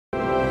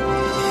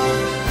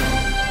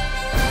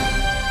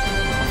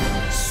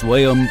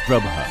Swayam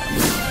Prabha.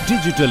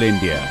 Digital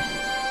India.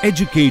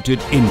 Educated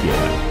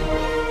India.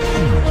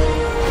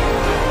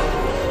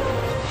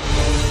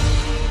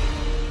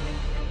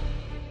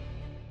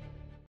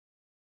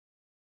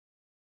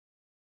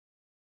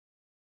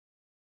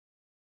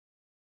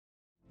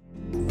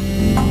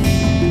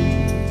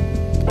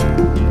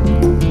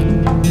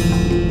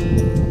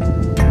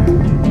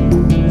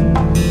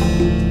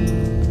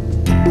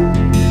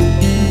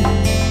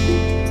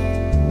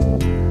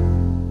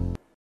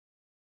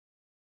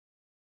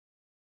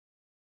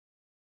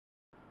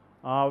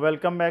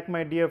 Welcome back,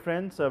 my dear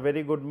friends. A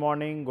very good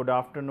morning, good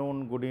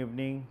afternoon, good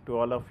evening to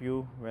all of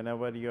you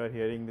whenever you are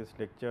hearing this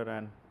lecture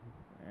and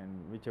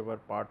whichever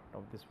part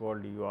of this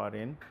world you are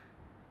in.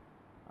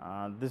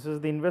 This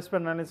is the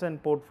investment analysis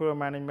and portfolio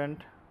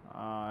management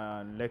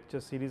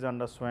lecture series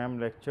under Swayam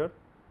lecture,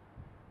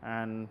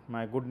 and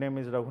my good name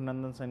is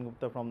Raghunandan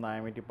Sengupta from the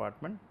IIT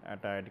department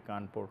at IIT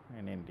Kanpur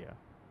in India.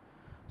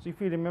 So,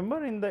 if you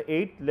remember, in the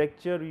 8th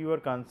lecture we were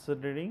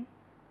considering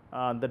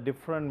the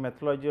different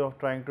methodology of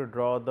trying to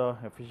draw the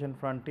efficient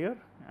frontier,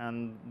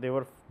 and there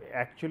were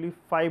actually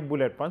 5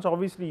 bullet points.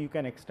 Obviously, you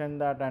can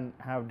extend that and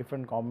have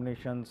different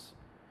combinations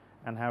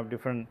and have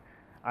different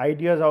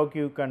ideas how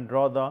you can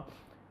draw the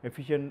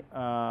efficient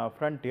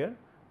frontier,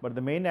 but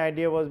the main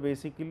idea was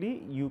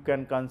basically you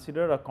can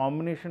consider a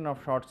combination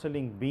of short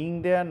selling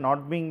being there,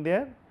 not being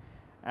there,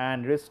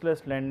 and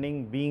riskless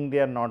lending being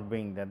there, not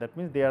being there. That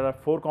means, there are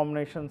 4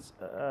 combinations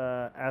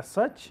as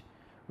such,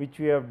 which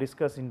we have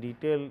discussed in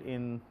detail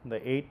in the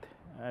 8th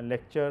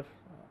lecture,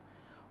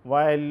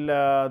 while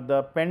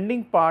the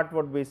pending part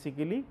was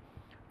basically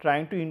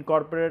trying to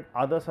incorporate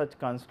other such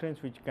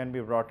constraints which can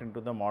be brought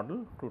into the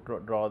model to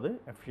draw the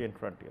efficient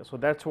frontier. So,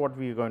 that is what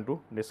we are going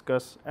to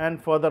discuss,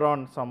 and further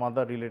on some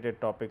other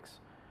related topics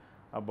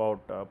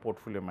about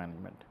portfolio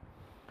management.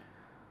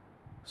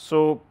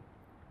 So,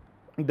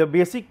 the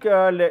basic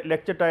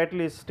lecture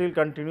title is still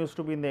continues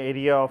to be in the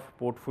area of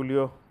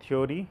portfolio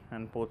theory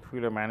and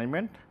portfolio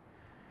management,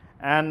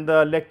 and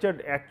the lecture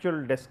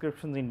actual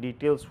descriptions in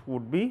details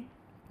would be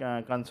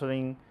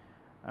considering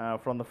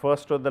from the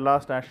first to the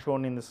last as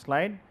shown in the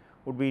slide,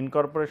 would be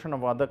incorporation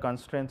of other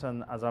constraints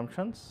and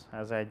assumptions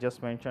as I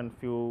just mentioned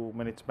few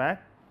minutes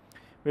back.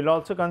 We will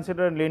also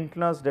consider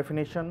Lindner's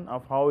definition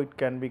of how it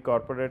can be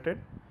incorporated,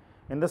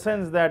 in the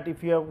sense that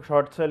if you have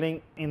short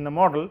selling in the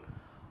model,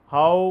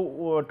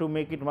 how to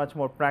make it much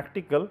more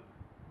practical.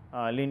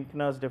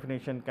 Lindner's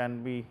definition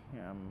can be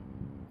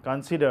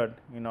considered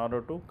in order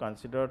to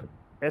consider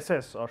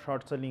SS or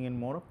short selling in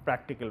more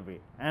practical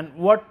way, and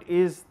what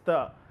is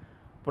the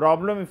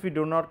problem if we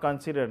do not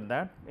consider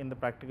that in the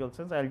practical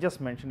sense. I will just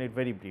mention it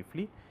very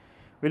briefly.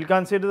 We will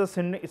consider the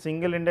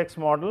single index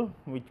model,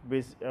 which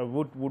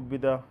would be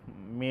the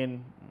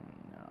main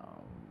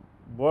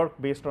work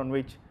based on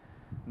which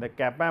the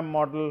CAPM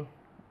model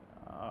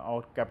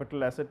or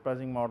capital asset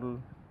pricing model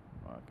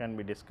can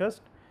be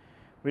discussed.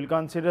 We will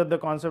consider the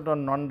concept of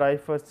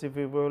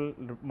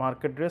non-diversifiable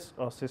market risk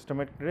or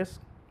systematic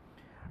risk,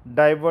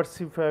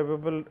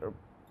 diversifiable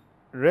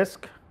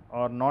risk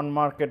or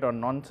non-market or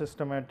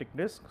non-systematic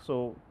risk.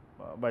 So,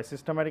 by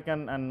systematic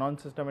and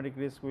non-systematic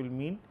risk will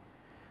mean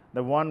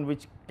the one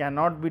which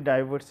cannot be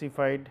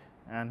diversified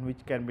and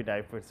which can be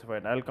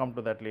diversified. I will come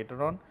to that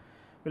later on.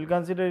 We will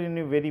consider in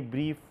a very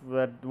brief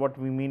that what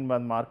we mean by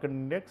market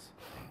index.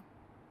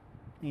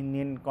 In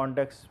Indian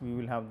context, we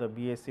will have the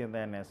BSE and the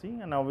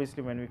NSE, and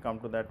obviously, when we come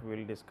to that we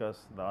will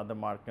discuss the other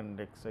market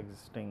index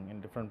existing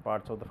in different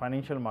parts of the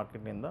financial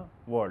market in the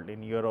world,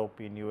 in Europe,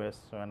 in US,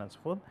 so on and so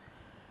forth.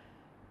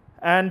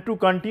 And to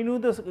continue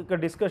this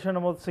discussion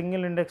about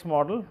single index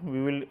model,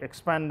 we will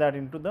expand that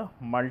into the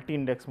multi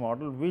index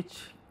model, which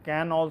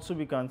can also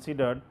be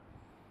considered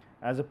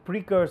as a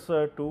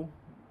precursor to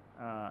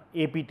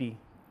APT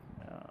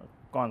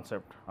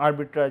concept,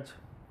 arbitrage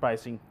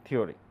pricing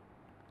theory.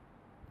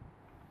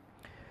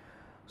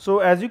 So,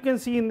 as you can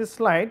see in this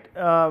slide,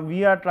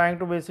 we are trying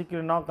to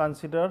basically now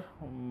consider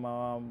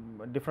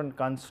different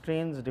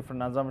constraints,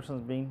 different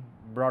assumptions being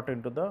brought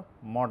into the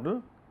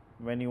model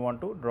when you want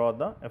to draw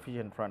the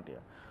efficient frontier.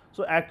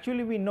 So,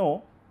 actually we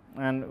know,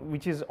 and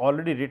which is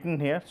already written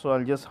here. So, I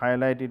will just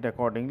highlight it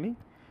accordingly.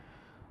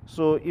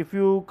 So, if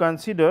you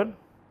consider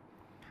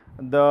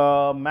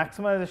the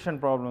maximization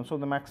problem. So,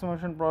 the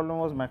maximization problem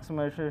was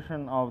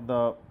maximization of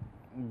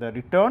the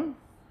return.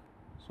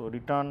 So,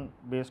 return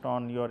based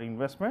on your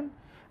investment,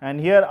 and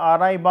here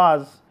RI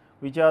bars,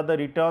 which are the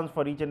returns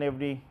for each and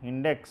every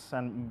index,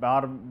 and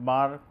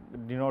bar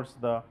denotes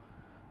the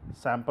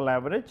sample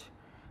average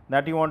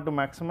that you want to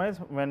maximize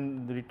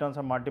when the returns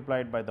are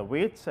multiplied by the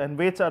weights, and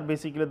weights are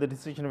basically the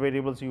decision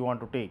variables you want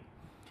to take.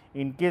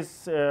 In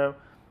case the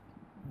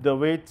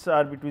weights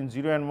are between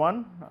 0 and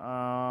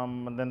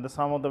 1, then the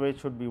sum of the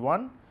weights should be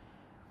 1.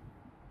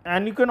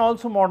 And you can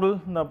also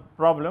model the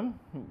problem,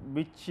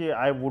 which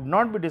I would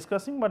not be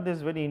discussing, but this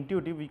is very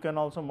intuitive. We can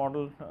also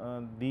model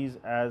these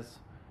as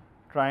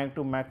trying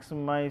to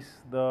maximize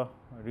the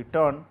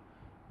return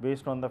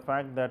based on the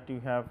fact that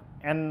you have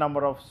n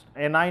number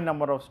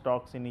of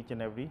stocks in each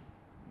and every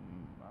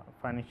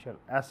financial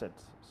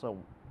assets. So,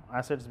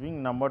 assets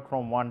being numbered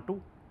from 1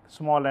 to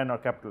small n or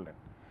capital N.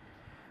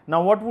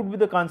 Now, what would be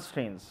the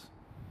constraints?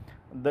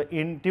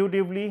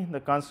 Intuitively the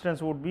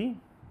constraints would be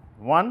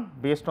 1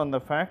 based on the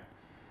fact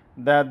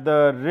that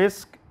the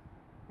risk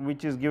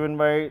which is given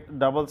by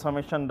double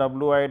summation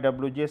Wi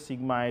Wj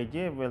sigma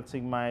ij, well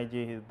sigma ij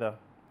is the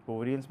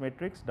covariance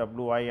matrix,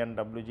 Wi and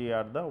Wj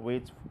are the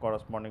weights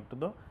corresponding to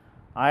the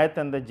ith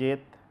and the jth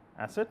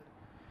asset,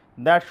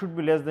 that should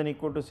be less than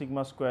equal to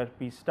sigma square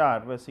p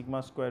star, where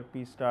sigma square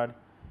p star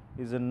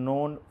is a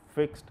known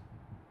fixed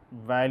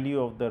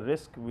value of the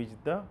risk which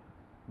the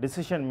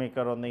decision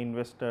maker or the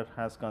investor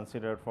has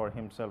considered for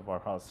himself or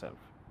herself.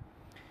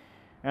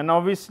 And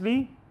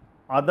obviously,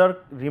 other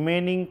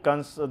remaining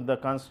the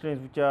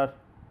constraints which are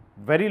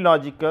very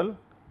logical,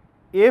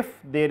 if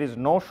there is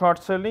no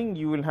short selling,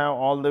 you will have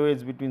all the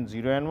weights between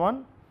 0 and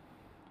 1,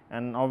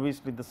 and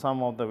obviously the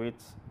sum of the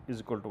weights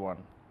is equal to 1.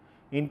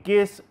 In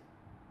case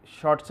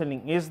short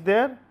selling is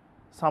there,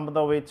 some of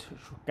the weights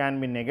can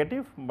be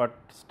negative, but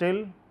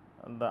still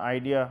the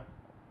idea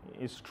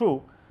is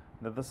true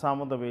that the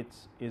sum of the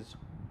weights is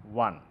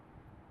 1.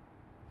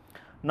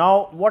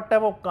 Now, what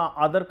type of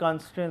other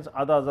constraints,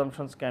 other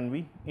assumptions can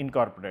we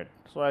incorporate?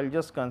 So, I will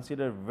just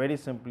consider very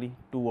simply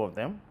 2 of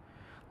them.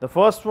 The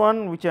first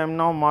one, which I am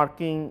now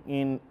marking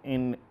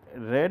in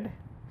red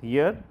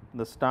here,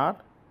 the star,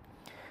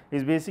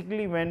 is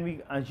basically when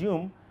we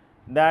assume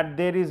that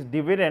there is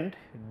dividend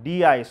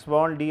di,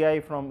 small di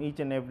from each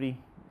and every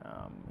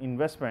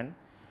investment,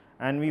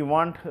 and we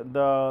want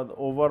the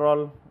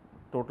overall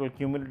total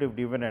cumulative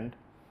dividend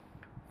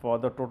for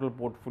the total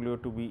portfolio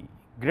to be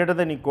greater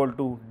than equal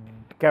to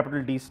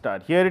capital D star.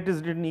 Here it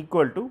is written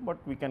equal to, but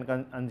we can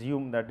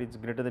assume that it is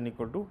greater than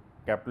equal to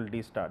capital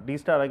D star. D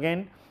star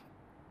again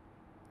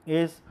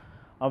is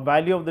a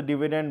value of the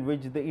dividend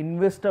which the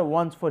investor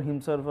wants for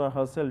himself or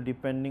herself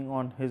depending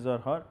on his or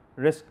her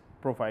risk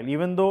profile.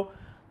 Even though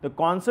the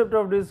concept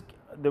of risk,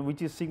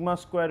 which is sigma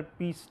square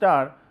p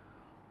star,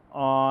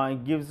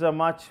 gives a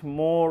much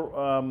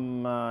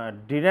more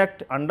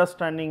direct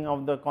understanding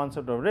of the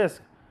concept of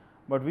risk,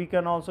 but we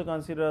can also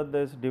consider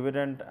this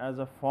dividend as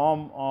a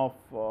form of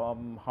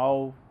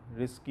how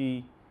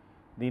risky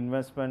the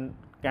investment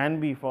can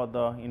be for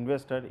the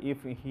investor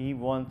if he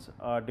wants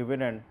a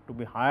dividend to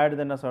be higher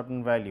than a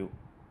certain value,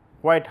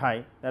 quite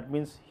high. That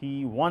means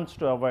he wants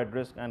to avoid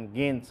risk and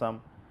gain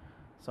some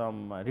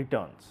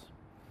returns.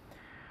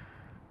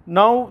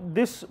 Now,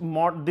 this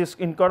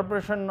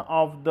incorporation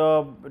of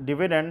the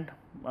dividend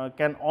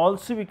can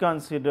also be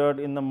considered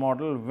in the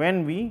model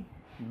when we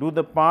do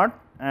the part,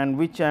 and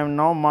which I am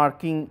now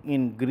marking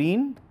in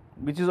green,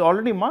 which is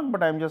already marked,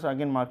 but I am just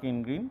again marking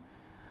in green.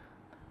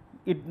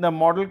 The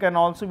model can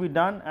also be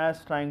done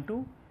as trying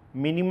to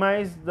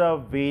minimize the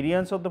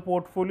variance of the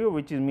portfolio,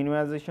 which is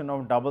minimization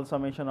of double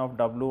summation of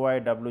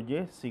Wi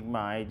Wj sigma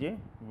ij,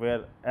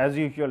 where as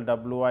usual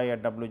Wi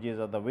and Wj's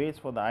are the weights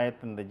for the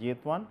ith and the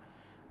jth one,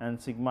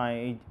 and sigma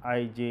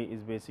ij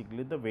is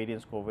basically the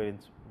variance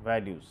covariance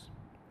values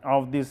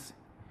of this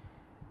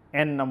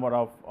n number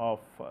of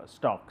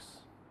stocks.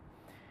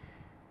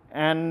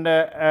 And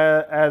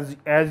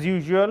as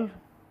usual,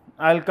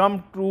 I will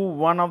come to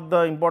one of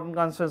the important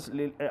constraints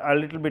a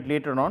little bit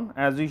later on.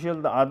 As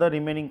usual, the other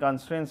remaining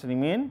constraints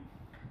remain.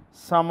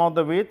 Sum of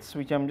the weights,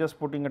 which I am just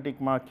putting a tick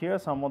mark here,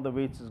 sum of the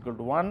weights is equal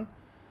to 1.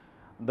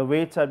 The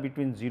weights are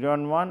between 0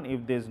 and 1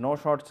 if there is no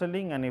short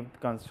selling, and if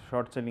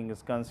short selling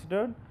is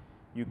considered,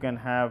 you can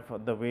have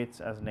the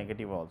weights as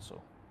negative also.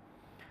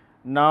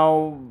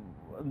 Now,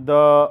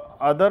 the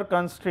other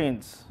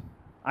constraints,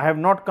 I have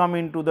not come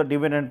into the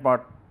dividend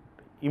part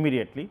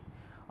immediately.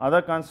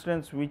 Other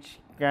constraints which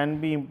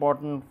can be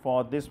important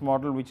for this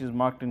model, which is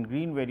marked in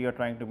green, where you are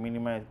trying to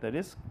minimize the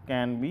risk,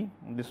 can be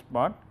this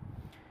part,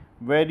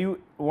 where you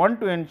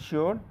want to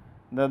ensure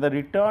that the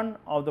return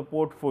of the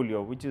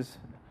portfolio, which is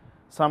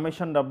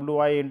summation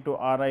Wi into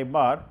Ri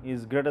bar,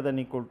 is greater than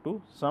equal to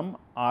some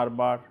R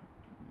bar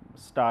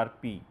star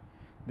p.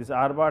 This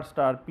R bar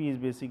star p is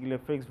basically a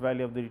fixed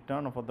value of the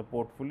return of the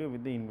portfolio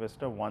which the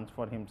investor wants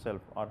for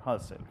himself or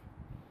herself.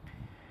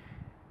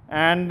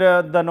 And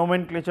the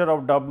nomenclature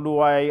of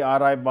Wi,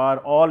 Ri bar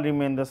all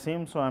remain the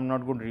same. So, I am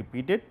not going to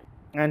repeat it.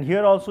 And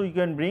here also you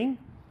can bring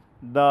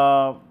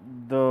the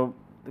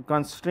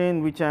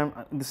constraint which I am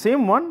the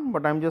same one,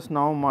 but I am just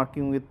now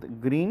marking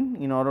with green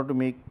in order to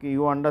make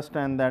you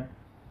understand that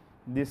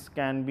this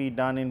can be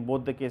done in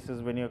both the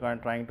cases when you are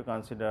trying to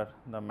consider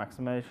the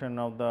maximization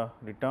of the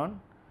return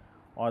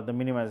or the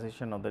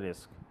minimization of the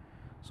risk.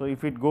 So,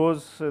 if it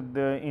goes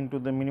into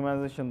the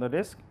minimization of the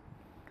risk,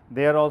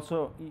 there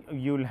also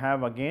you will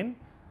have again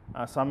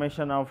a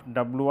summation of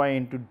Wi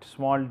into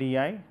small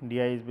di, di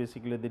is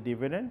basically the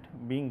dividend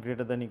being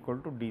greater than equal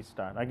to D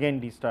star,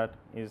 again D star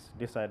is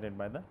decided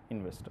by the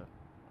investor.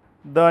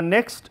 The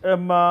next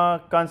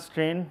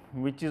constraint,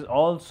 which is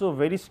also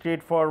very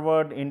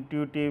straightforward,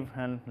 intuitive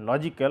and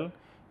logical,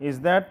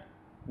 is that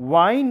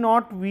why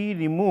not we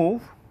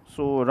remove.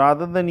 So,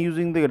 rather than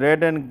using the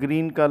red and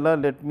green color,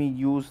 let me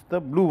use the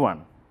blue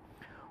one.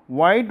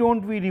 Why do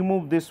not we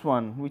remove this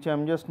one, which I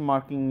am just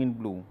marking in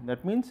blue?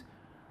 That means,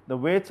 the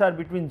weights are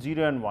between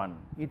 0 and 1.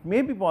 It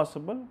may be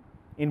possible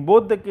in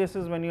both the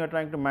cases when you are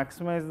trying to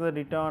maximize the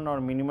return or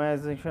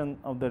minimization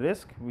of the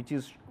risk,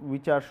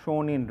 which are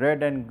shown in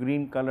red and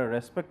green color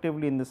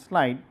respectively in the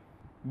slide.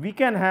 We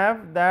can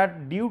have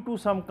that due to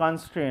some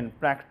constraint,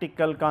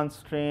 practical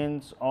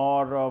constraints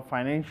or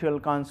financial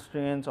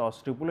constraints or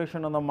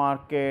stipulation on the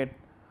market,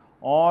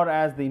 or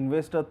as the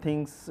investor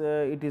thinks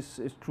it is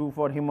true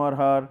for him or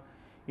her,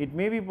 it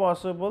may be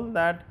possible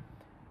that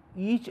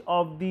each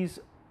of these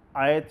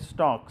IIT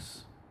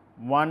stocks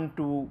 1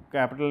 to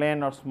capital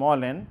N or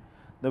small n,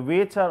 the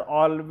weights are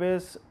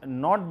always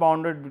not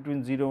bounded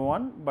between 0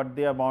 and 1, but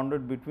they are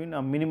bounded between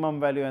a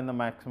minimum value and the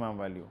maximum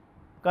value.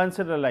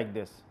 Consider like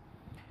this: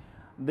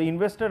 the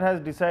investor has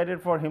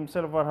decided for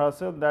himself or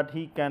herself that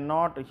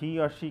he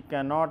or she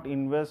cannot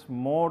invest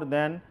more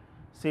than,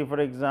 say for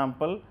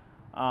example,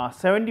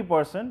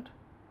 70%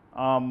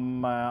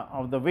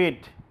 of the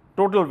weight,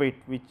 total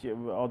weight which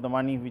of the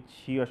money which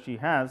he or she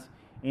has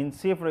in,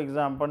 say for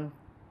example,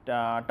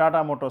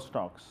 Tata Motor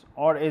stocks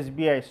or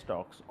SBI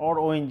stocks or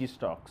ONG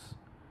stocks.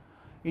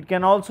 It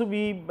can also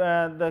be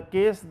the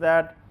case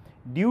that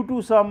due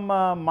to some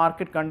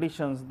market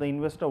conditions, the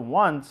investor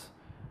wants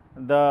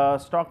the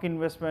stock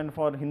investment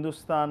for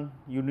Hindustan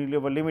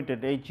Unilever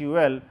Limited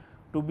HUL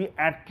to be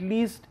at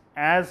least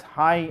as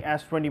high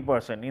as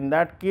 20%. In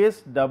that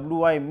case,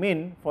 WI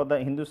min for the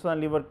Hindustan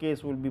Lever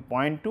case will be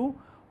 0.2,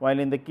 while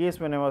in the case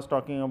when I was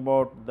talking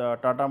about the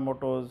Tata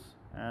Motors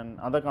and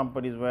other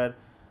companies where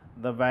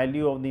the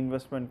value of the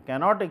investment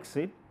cannot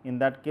exceed, in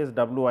that case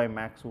WI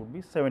max would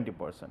be 70%,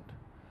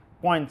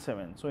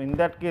 0.7. So, in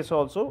that case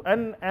also,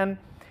 and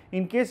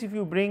in case if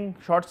you bring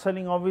short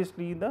selling,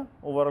 obviously the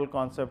overall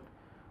concept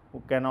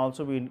can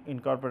also be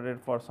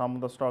incorporated for some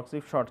of the stocks.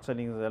 If short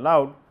selling is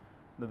allowed,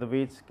 that the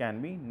weights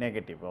can be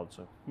negative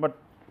also, but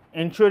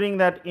ensuring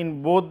that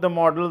in both the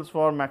models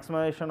for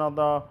maximization of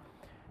the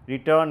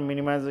return,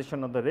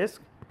 minimization of the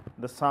risk,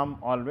 the sum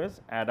always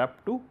add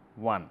up to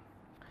 1.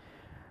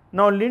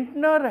 Now,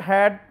 Lindner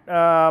had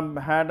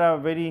a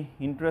very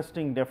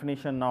interesting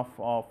definition of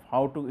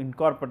how to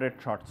incorporate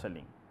short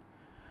selling.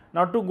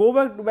 Now, to go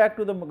back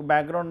to the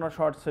background of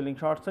short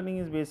selling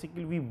is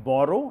basically we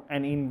borrow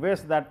and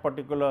invest that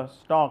particular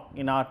stock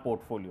in our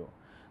portfolio.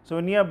 So,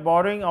 when you are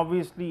borrowing,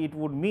 obviously it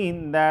would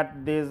mean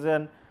that there is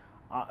an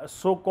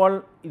so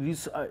called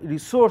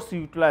resource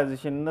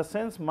utilization, in the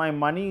sense my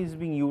money is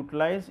being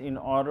utilized in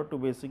order to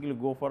basically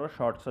go for a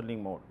short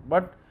selling mode.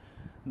 But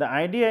the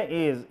idea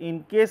is,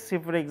 in case say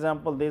for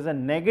example, there is a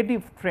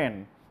negative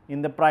trend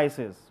in the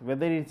prices,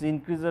 whether it is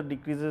increases or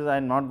decreases, I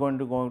am not going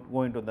to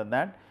go into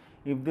that.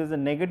 If there is a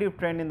negative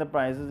trend in the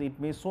prices, it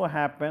may so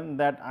happen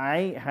that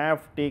I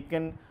have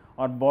taken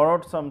or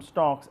borrowed some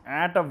stocks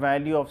at a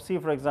value of, say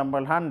for example,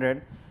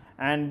 100,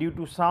 and due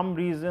to some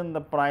reason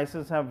the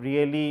prices have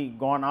really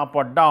gone up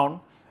or down,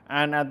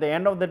 and at the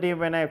end of the day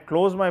when I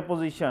close my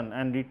position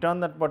and return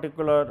that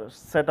particular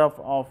set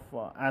of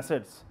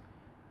assets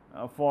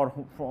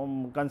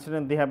from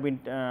considering they have been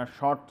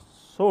short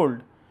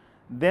sold,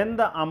 then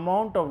the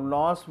amount of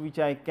loss which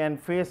I can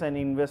face an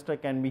investor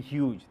can be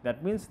huge.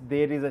 That means,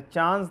 there is a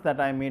chance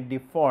that I may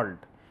default.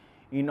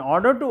 In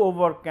order to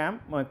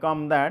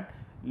overcome that,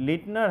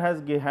 Lindner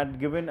had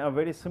given a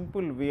very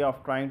simple way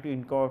of trying to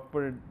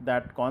incorporate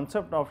that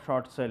concept of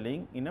short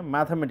selling in a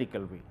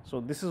mathematical way. So,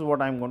 this is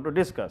what I am going to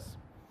discuss.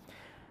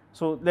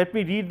 So, let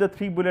me read the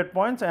 3 bullet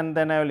points and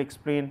then I will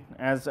explain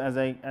as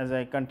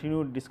I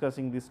continue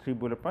discussing these 3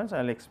 bullet points,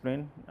 I will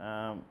explain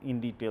in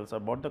details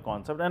about the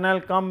concept, and I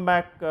will come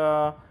back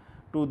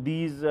to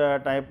these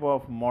type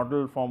of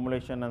model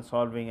formulation and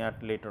solving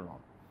at later on.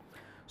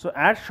 So,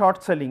 as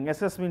short selling,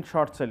 SS means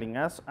short selling,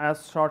 as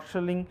short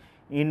selling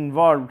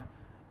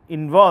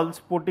involves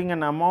putting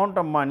an amount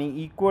of money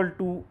equal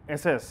to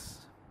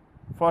SS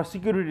for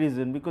security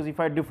reason, because if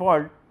I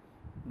default,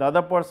 the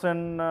other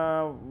person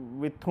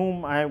with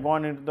whom I have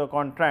gone into the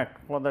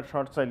contract for that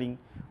short selling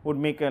would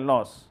make a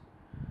loss.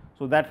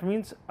 So, that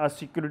means a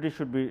security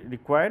should be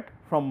required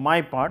from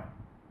my part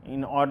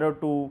in order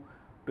to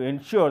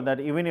ensure that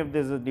even if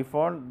there is a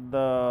default,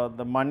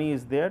 the money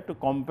is there to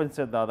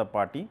compensate the other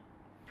party.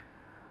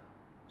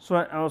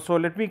 So,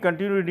 let me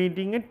continue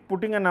reading it.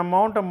 Putting an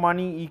amount of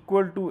money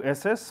equal to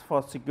SS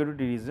for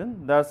security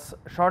reason. Thus,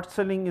 short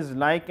selling is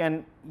like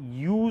an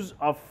use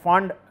of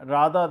fund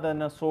rather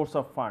than a source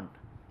of fund.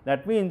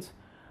 That means,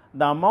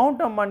 the amount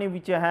of money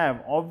which I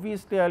have,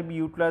 obviously I will be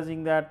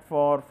utilizing that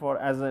for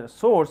as a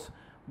source,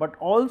 but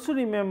also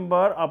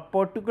remember a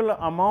particular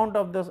amount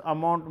of this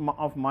amount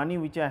of money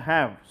which I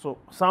have. So,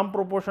 some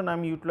proportion I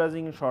am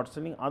utilizing in short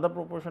selling, other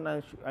proportion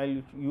I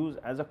will use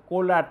as a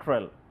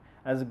collateral,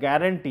 as a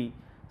guarantee,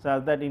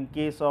 such that in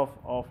case of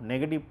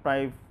negative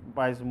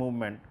price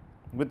movement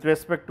with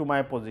respect to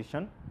my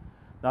position,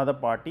 the other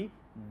party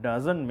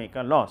does not make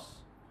a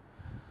loss.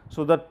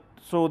 So,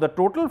 the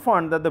total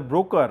fund that the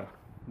broker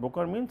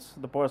means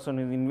the person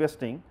who is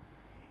investing,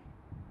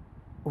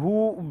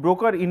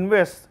 broker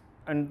invests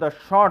and the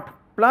short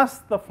plus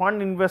the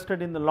fund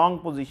invested in the long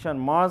position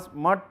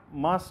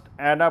must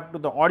add up to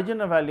the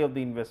original value of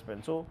the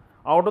investment. So,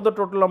 out of the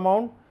total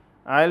amount,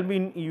 I will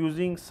be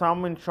using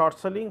some in short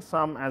selling,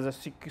 some as a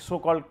so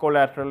called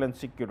collateral and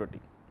security.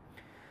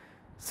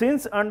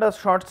 Since under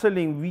short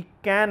selling we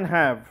can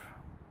have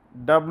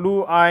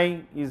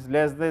Wi is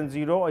less than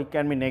 0, it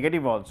can be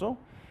negative also.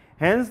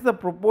 Hence, the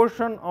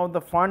proportion of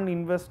the fund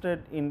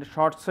invested in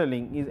short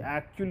selling is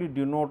actually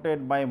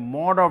denoted by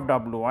mod of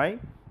Wi,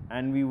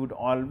 and we would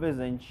always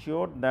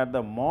ensure that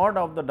the mod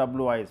of the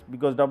Wi's,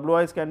 because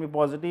Wi's can be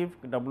positive,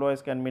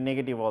 Wi's can be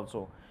negative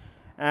also.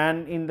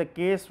 And in the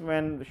case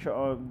when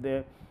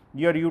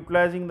you are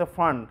utilizing the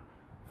fund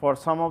for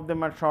some of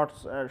them are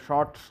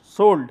short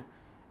sold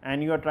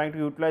and you are trying to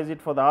utilize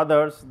it for the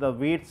others, the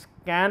weights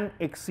can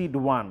exceed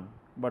 1.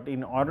 But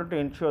in order to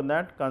ensure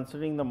that,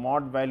 considering the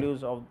mod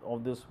values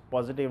of this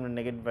positive and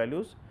negative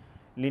values,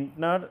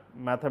 Lintner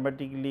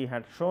mathematically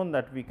had shown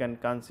that we can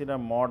consider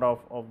mod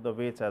of the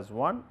weights as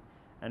 1,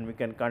 and we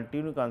can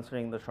continue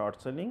considering the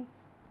short selling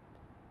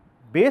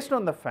based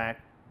on the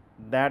fact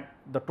that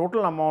the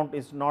total amount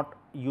is not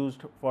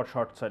used for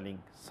short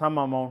selling, some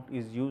amount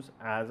is used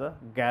as a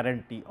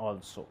guarantee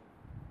also.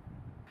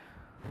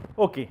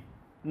 Okay.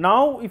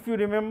 Now, if you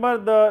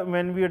remember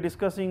when we are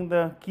discussing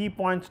the key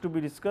points to be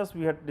discussed,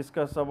 we had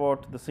discussed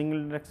about the single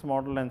index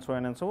model and so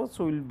on and so forth.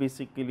 So, we will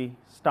basically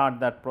start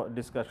that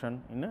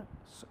discussion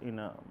in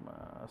a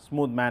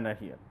smooth manner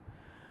here.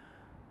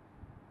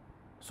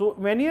 So,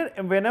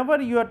 whenever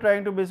you are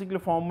trying to basically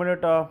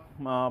formulate a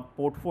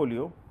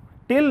portfolio,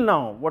 till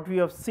now what we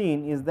have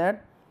seen is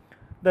that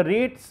the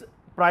rates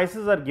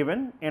prices are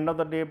given, end of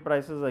the day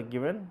prices are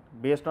given.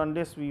 Based on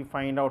this we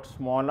find out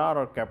small r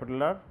or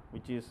capital R,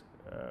 which is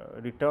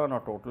return or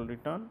total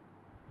return,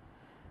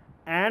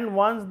 and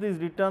once these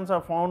returns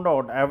are found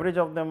out, average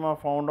of them are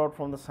found out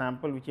from the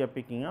sample which you are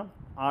picking up,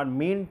 our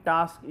main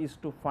task is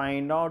to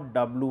find out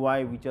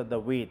Wi, which are the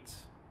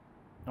weights,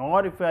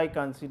 or if I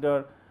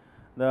consider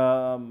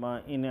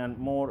the in a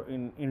more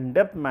in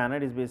depth manner,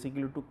 is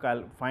basically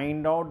to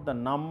find out the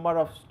number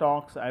of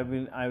stocks I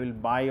will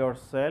buy or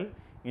sell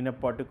in a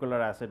particular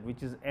asset,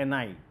 which is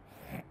NI.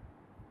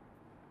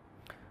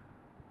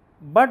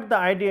 But the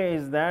idea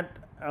is that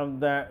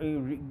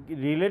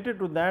related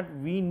to that,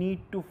 we need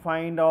to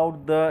find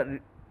out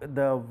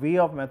the way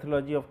of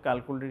methodology of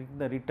calculating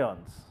the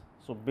returns.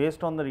 So,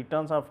 based on the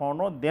returns are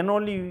found out, then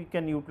only we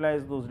can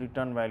utilize those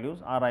return values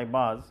RI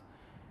bars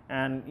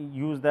and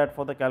use that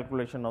for the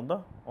calculation of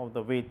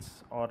the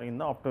weights or in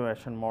the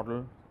optimization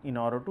model, in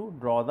order to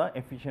draw the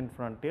efficient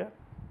frontier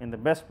in the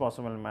best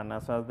possible manner,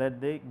 so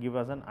that they give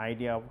us an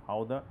idea of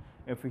how the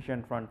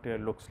efficient frontier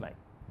looks like.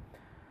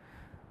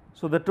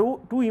 So, the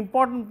two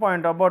important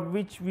points about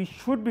which we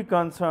should be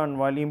concerned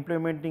while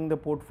implementing the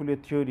portfolio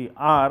theory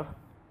are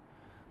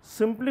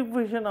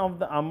simplification of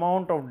the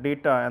amount of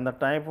data and the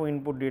type of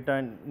input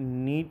data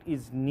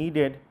is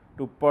needed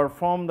to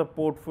perform the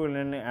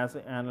portfolio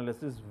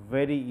analysis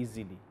very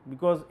easily,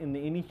 because in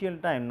the initial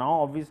time, now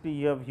obviously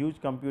you have huge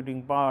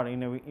computing power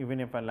even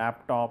if a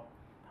laptop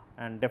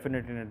and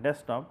definitely in a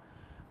desktop,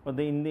 but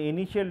in the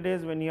initial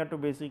days when you have to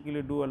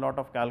basically do a lot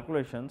of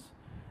calculations,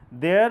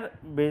 there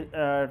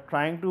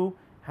trying to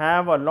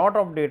have a lot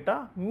of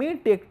data may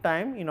take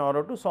time in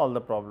order to solve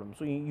the problem.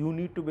 So, you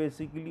need to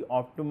basically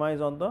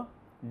optimize on the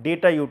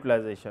data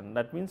utilization,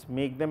 that means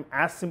make them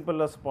as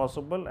simple as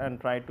possible and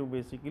try to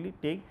basically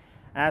take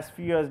as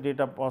few as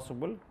data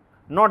possible.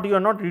 Not you are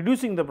not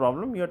reducing the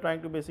problem, you are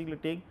trying to basically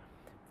take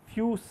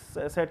few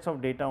sets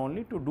of data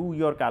only to do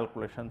your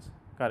calculations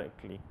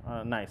correctly,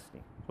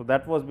 nicely. So,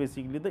 that was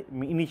basically the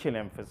initial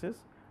emphasis.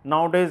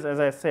 Nowadays, as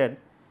I said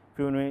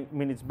few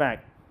minutes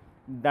back,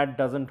 that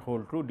does not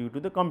hold true due to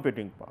the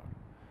computing power.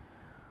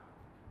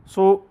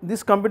 So,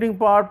 this computing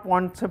power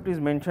concept is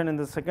mentioned in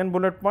the second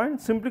bullet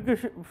point.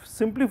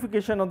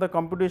 Simplification of the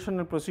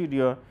computational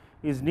procedure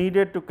is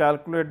needed to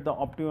calculate the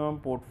optimum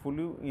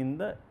portfolio in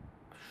the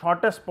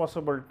shortest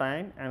possible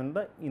time and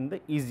in the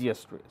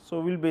easiest way. So,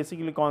 we will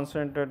basically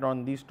concentrate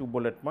on these two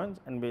bullet points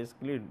and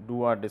basically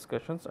do our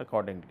discussions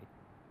accordingly.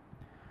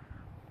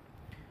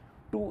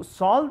 To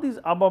solve these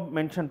above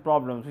mentioned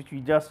problems which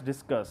we just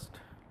discussed,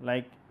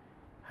 like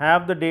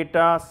have the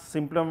data,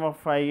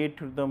 simplify it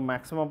to the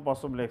maximum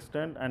possible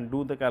extent and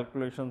do the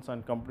calculations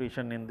and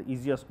computation in the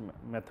easiest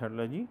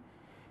methodology,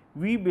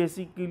 we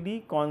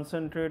basically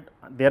concentrate.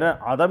 There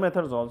are other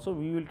methods also,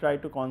 we will try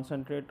to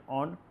concentrate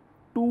on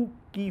two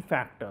key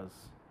factors,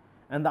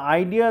 and the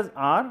ideas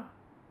are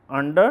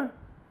under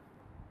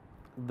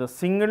the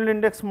single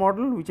index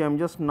model, which I am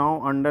just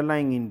now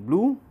underlying in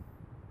blue.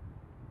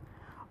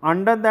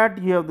 Under that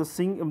you have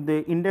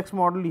the index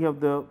model, you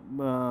have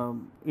the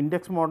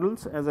index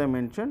models as I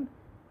mentioned,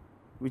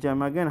 which I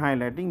am again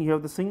highlighting. You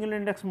have the single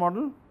index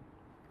model,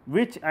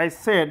 which I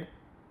said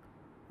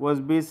was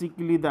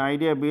basically the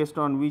idea based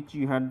on which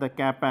you had the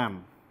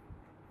CAPM,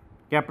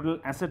 capital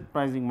asset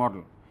pricing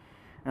model.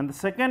 And the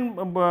second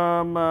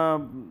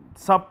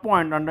sub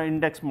point under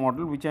index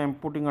model, which I am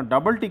putting a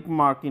double tick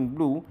mark in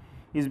blue,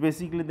 is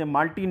basically the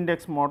multi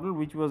index model,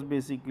 which was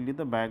basically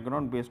the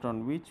background based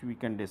on which we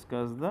can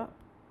discuss the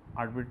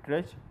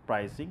arbitrage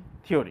pricing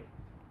theory.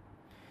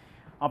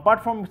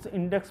 Apart from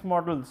index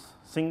models,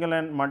 single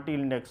and multi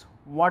index,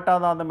 what are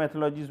the other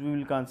methodologies we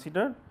will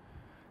consider?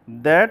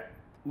 That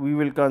we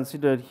will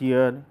consider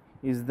here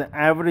is the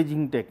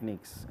averaging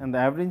techniques, and the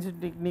averaging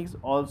techniques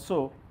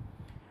also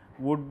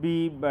would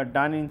be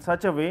done in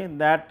such a way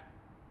that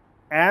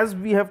as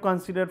we have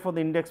considered for the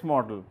index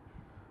model,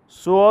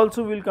 so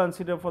also we will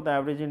consider for the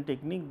averaging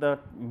technique. The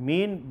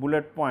main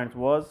bullet points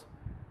was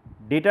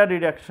data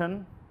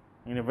reduction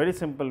in a very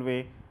simple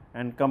way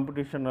and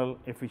computational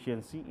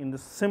efficiency in the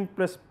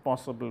simplest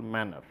possible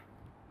manner.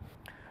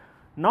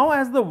 Now,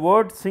 as the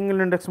word single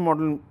index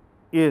model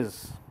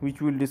is, which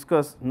we will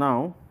discuss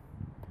now,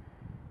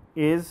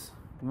 is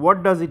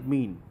what does it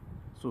mean?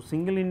 So,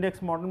 single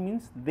index model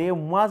means there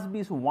must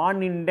be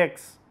one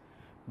index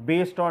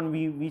based on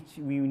which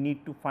we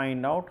need to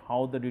find out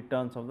how the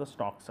returns of the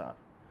stocks are.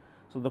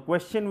 So, the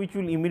question which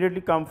will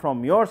immediately come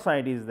from your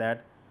side is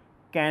that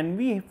can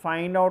we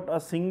find out a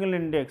single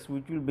index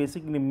which will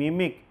basically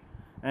mimic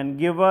and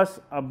give us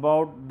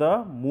about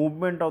the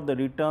movement of the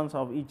returns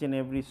of each and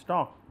every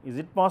stock? Is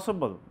it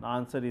possible? The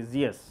answer is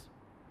yes.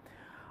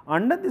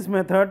 Under this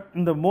method,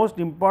 the most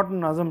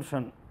important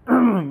assumption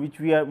which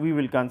we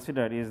will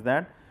consider is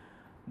that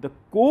the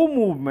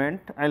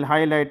co-movement, I will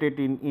highlight it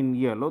in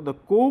yellow, the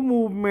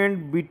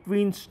co-movement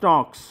between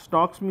stocks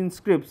means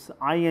scripts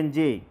I and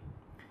j,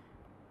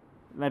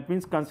 that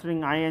means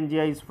considering I and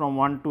j is from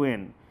 1 to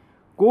n.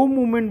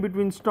 Co-movement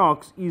between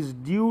stocks is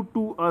due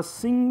to a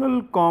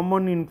single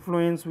common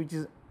influence which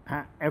is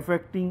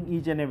affecting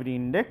each and every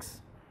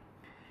index,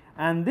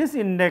 and this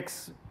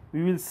index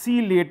we will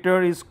see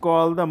later is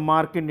called the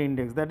market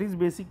index. That is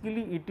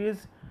basically it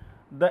is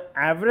the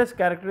average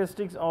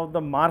characteristics of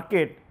the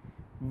market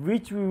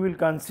which we will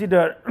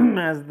consider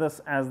as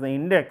the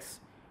index,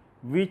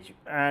 which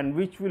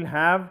will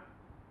have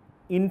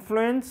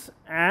influence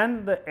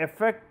and the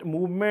effect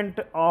movement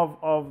of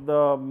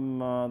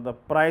the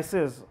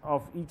prices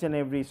of each and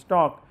every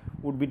stock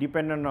would be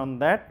dependent on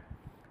that,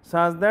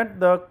 such that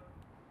the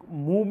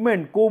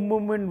movement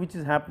co-movement which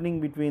is happening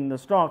between the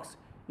stocks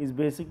is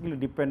basically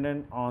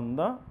dependent on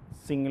the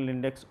single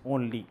index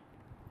only.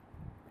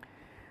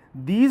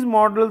 These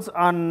models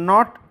are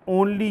not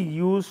only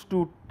used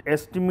to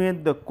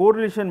estimate the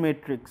correlation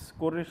matrix.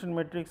 Correlation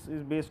matrix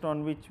is based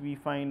on which we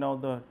find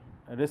out the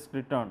risk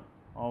return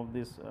of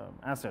these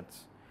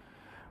assets,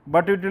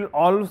 but it will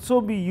also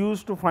be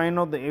used to find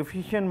out the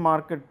efficient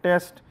market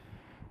test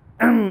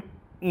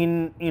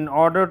in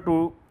order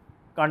to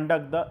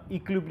conduct the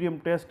equilibrium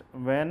test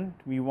when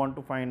we want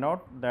to find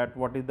out that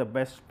what is the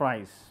best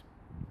price.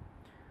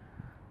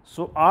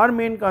 So, our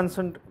main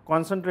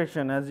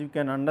concentration, as you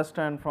can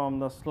understand from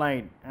the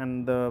slide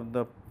and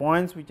the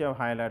points which I have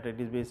highlighted,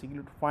 is basically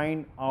to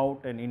find out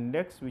an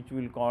index which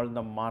we will call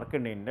the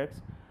market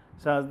index,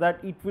 such that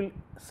it will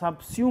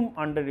subsume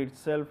under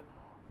itself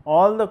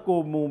all the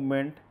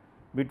co-movement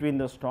between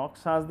the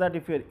stocks, such that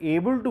if you are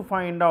able to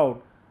find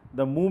out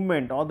the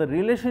movement or the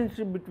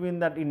relationship between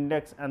that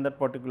index and that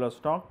particular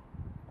stock,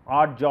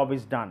 our job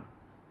is done.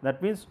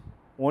 That means,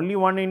 only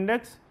one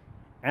index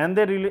and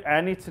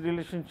its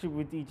relationship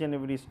with each and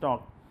every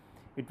stock,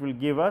 it will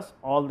give us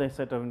all the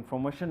set of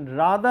information,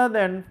 rather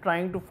than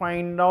trying to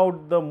find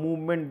out the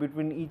movement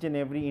between each and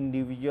every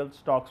individual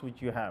stocks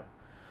which you have.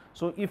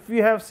 So, if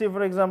you have, say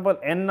for example,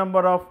 n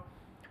number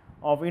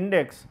of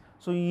index,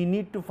 so you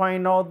need to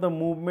find out the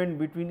movement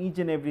between each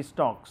and every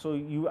stock. So,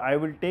 I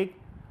will take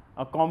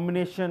a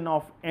combination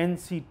of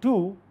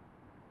NC2,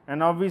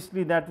 and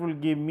obviously that will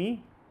give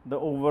me the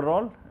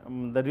overall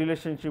the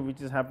relationship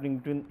which is happening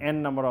between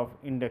n number of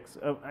index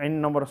n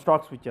number of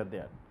stocks which are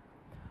there.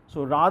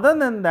 So, rather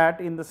than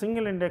that, in the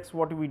single index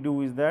what we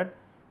do is that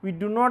we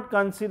do not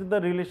consider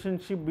the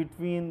relationship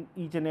between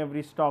each and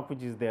every stock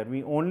which is there.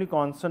 We only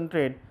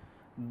concentrate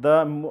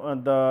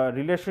the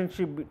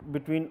relationship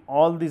between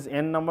all these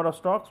n number of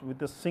stocks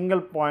with a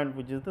single point,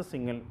 which is the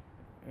single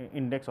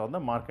index or the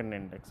market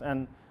index,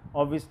 and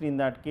obviously in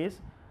that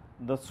case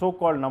the so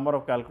called number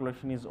of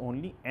calculation is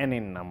only n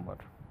in number.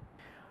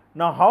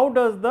 Now, how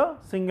does the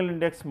single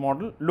index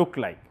model look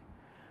like?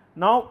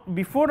 Now,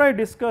 before I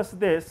discuss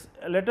this,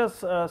 let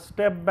us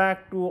step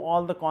back to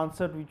all the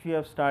concepts which we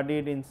have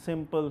studied in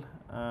simple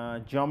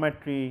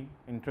geometry,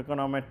 in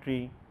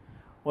trigonometry,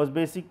 was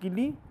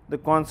basically the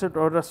concept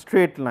of a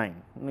straight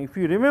line. Now, if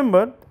you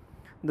remember,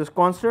 this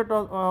concept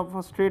of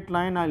a straight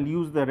line, I will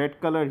use the red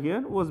color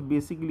here, was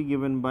basically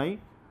given by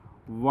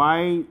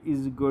y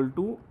is equal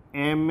to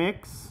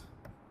mx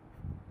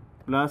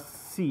plus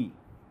c.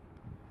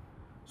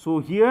 So,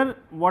 here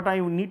what I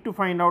need to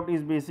find out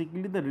is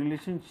basically the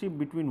relationship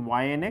between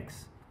y and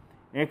x.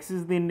 X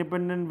is the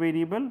independent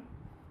variable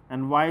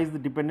and y is the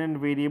dependent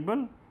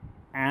variable,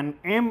 and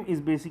m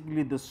is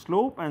basically the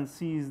slope and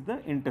c is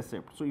the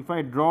intercept. So, if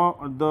I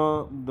draw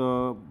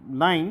the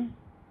line,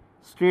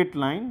 straight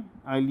line,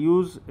 I will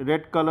use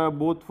red color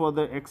both for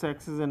the x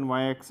axis and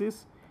y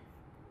axis.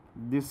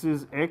 This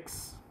is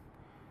x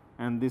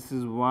and this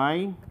is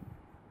y,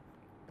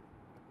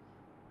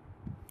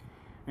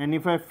 and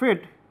if I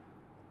fit,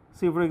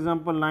 say for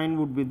example, line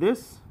would be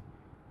this.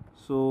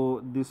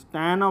 So, this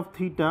tan of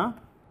theta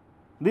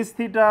this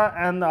theta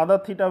and the other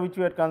theta which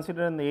we had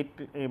considered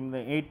in the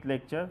 8th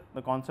lecture,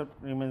 the concept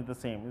remains the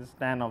same, is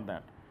tan of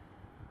that.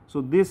 So,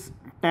 this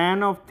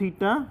tan of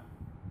theta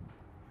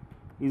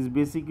is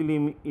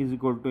basically is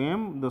equal to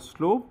m, the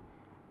slope,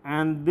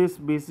 and this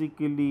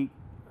basically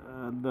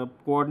the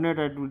coordinate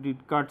at which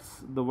it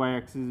cuts the y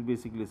axis is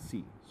basically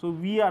c. So,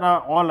 we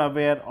are all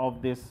aware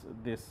of this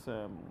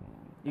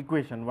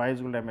equation y is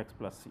equal to mx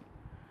plus c.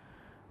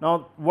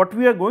 Now, what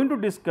we are going to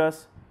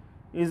discuss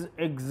is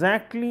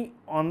exactly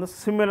on the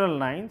similar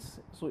lines.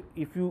 So,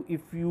 if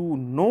you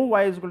know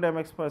y is equal to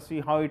mx plus c,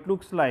 how it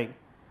looks like,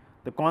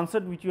 the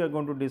concept which we are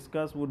going to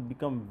discuss would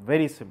become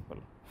very simple.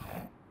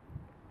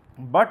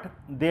 But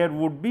there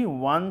would be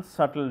one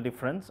subtle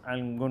difference, I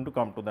am going to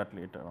come to that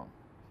later on.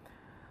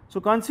 So,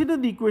 consider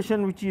the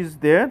equation which is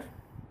there,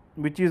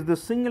 which is the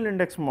single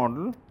index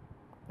model,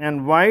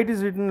 and why it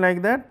is written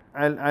like that,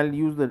 I will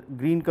use the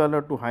green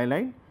color to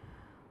highlight.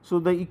 So,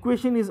 the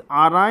equation is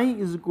R I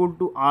is equal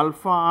to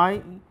alpha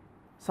I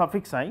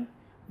suffix I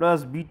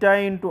plus beta I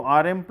into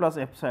R m plus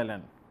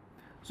epsilon.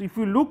 So, if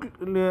you look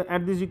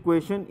at this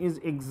equation, is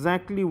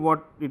exactly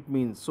what it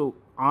means. So,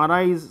 R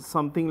I is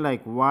something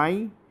like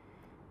y,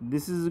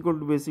 this is equal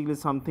to basically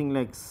something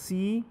like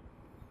c,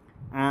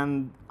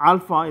 and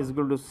alpha is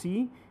equal to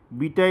c,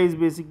 beta is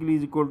basically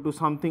is equal to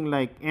something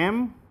like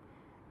m,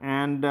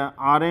 and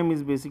R m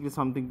is basically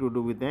something to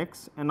do with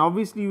x, and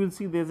obviously you will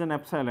see there is an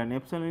epsilon.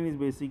 Epsilon is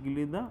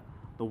basically the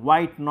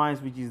white noise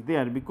which is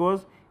there,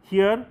 because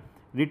here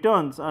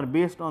returns are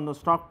based on the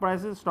stock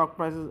prices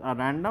are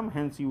random,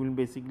 hence you will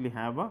basically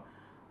have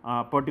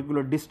a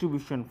particular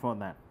distribution for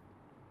that.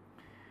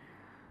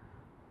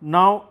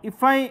 Now,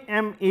 if I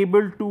am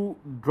able to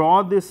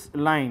draw this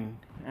line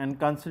and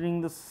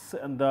considering this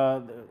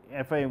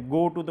if I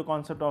go to the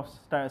concept of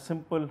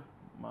simple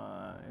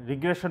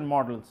regression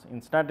models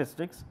in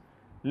statistics,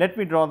 let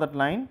me draw that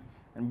line,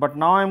 but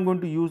now I am going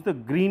to use the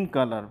green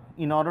color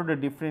in order to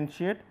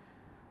differentiate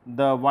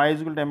the y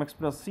is equal to mx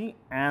plus c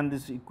and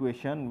this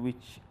equation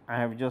which I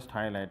have just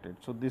highlighted.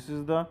 So, this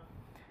is the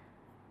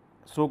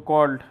so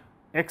called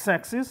x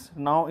axis.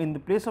 Now, in the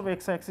place of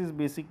x axis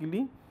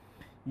basically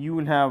you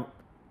will have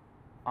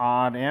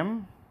R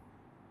m,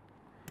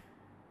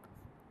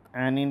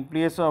 and in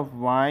place of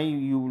y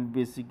you will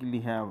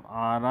basically have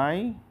R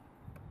I.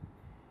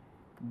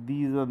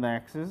 These are the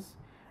axes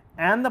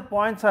and the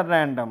points are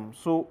random.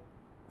 So,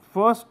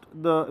 first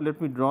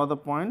let me draw the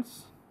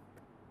points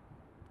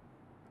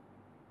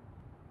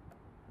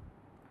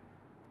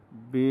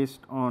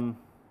based on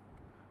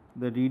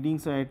the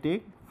readings I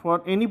take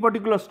for any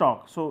particular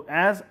stock. So,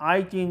 as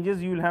I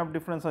changes you will have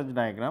different such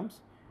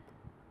diagrams.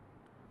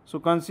 So,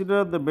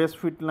 consider the best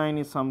fit line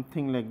is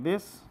something like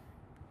this,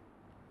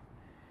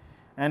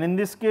 and in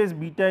this case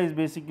beta is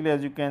basically,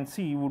 as you can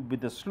see, would be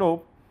the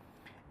slope.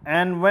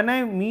 And when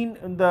I mean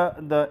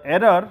the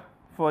error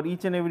for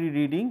each and every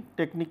reading,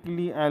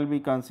 technically I will be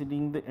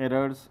considering the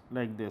errors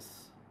like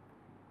this.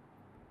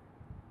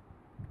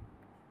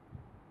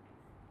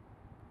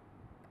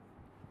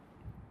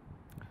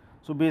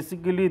 So,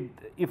 basically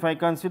if I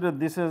consider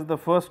this as the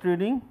first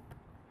reading,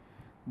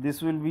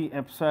 this will be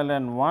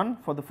epsilon 1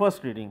 for the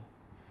first reading.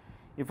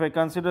 If I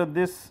consider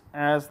this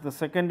as the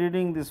second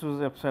reading, this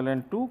was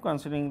epsilon 2,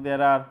 considering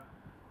there are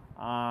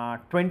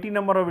 20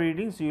 number of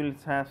readings, you will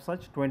have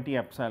such 20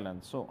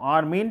 epsilons. So,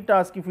 our main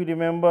task, if you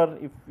remember,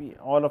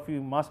 all of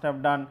you must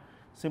have done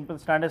simple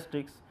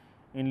statistics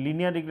in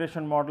linear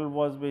regression model,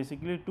 was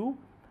basically to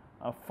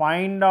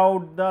find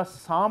out the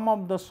sum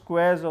of the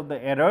squares of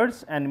the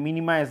errors and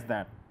minimize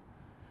that.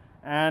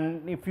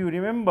 And if you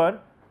remember,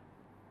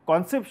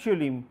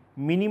 conceptually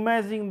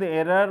minimizing the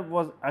error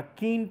was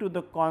akin to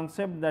the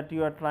concept that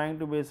you are trying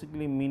to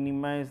basically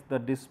minimize the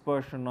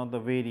dispersion or the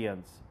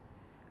variance,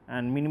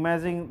 and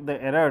minimizing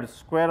the errors,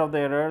 square of the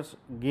errors,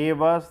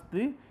 gave us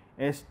the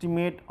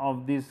estimate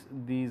of these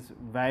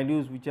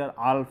values which are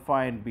alpha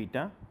and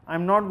beta. I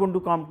am not going to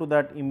come to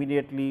that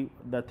immediately,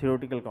 the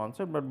theoretical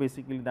concept, but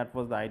basically that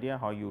was the idea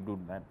how you do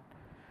that.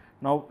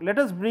 Now, let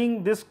us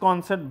bring this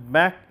concept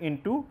back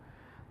into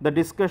the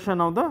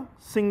discussion of the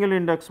single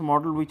index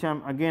model, which I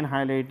am again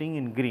highlighting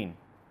in green.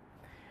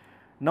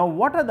 Now,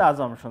 what are the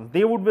assumptions?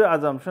 They would be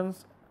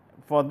assumptions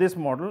for this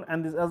model,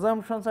 and these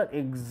assumptions are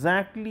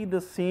exactly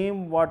the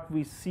same what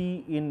we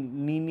see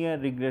in linear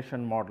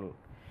regression model.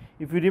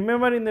 If you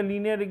remember, in the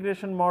linear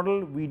regression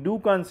model, we do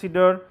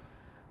consider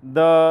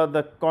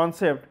the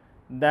concept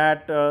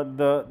that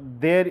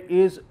there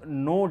is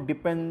no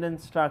dependent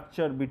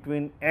structure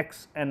between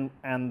x and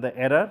the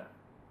error,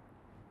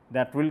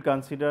 that we will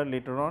consider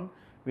later on.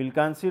 We will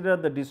consider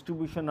the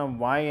distribution of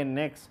y and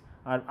x.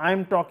 I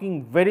am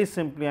talking very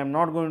simply, I am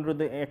not going to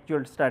the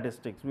actual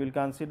statistics. We will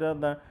consider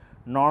the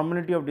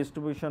normality of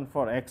distribution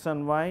for x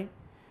and y.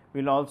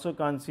 We will also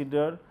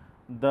consider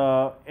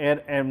the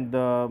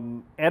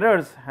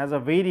errors has a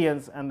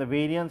variance, and the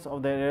variance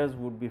of the errors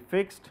would be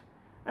fixed,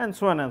 and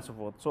so on and so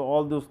forth. So,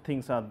 all those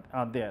things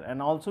are there,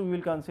 and also we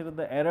will consider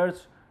the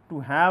errors to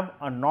have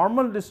a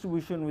normal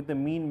distribution with a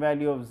mean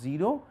value of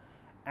 0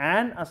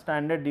 and a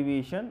standard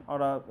deviation or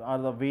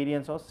the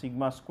variance of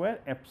sigma square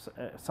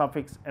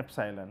suffix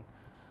epsilon.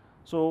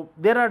 So,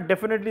 there are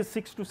definitely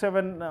 6 to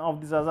 7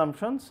 of these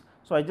assumptions.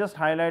 So, I just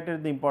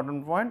highlighted the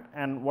important point,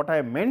 and what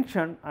I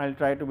mentioned I will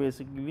try to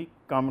basically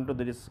come into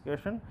the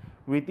discussion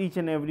with each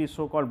and every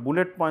so called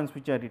bullet points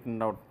which are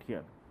written out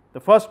here. The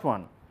first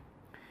one,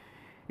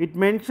 it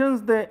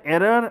mentions the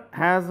error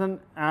has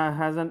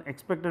an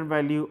expected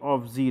value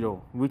of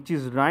 0, which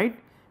is right,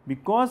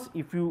 because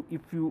if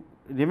you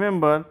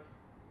remember,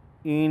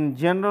 in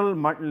general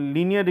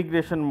linear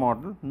regression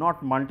model,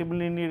 not multiple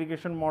linear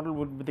regression model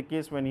would be the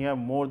case when you have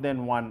more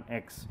than one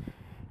x.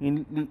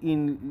 In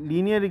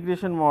linear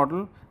regression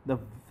model,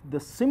 the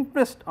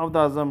simplest of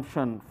the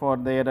assumption for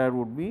the error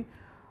would be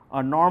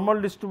a normal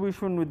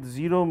distribution with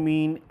 0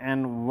 mean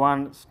and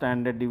 1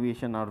 standard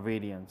deviation or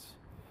variance.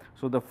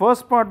 So, the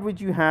first part which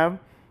you have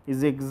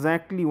is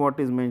exactly what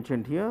is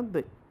mentioned here,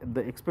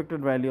 the expected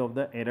value of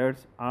the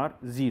errors are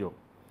 0.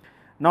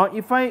 Now,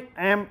 if I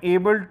am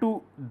able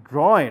to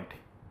draw it,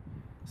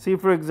 see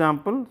for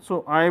example,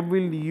 so I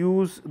will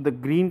use the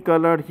green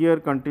color here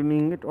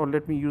continuing it, or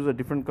let me use a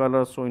different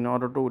color. So, in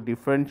order to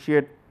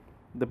differentiate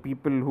the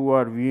people who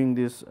are viewing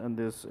this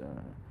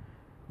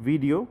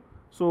video,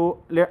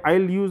 so I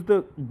will use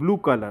the blue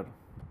color.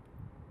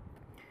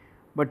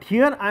 But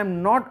here I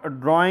am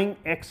not drawing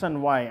x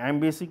and y, I am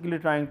basically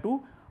trying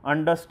to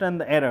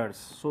understand the errors.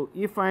 So,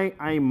 if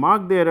I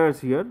mark the errors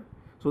here,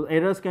 so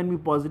errors can be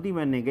positive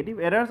and negative.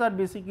 Errors are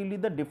basically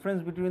the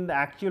difference between the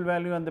actual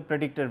value and the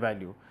predicted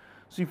value.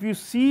 So, if you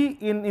see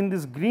in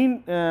this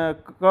green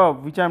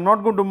curve, which I am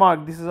not going to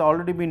mark, this has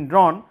already been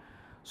drawn.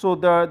 So,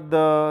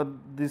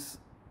 this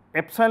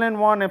epsilon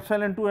 1,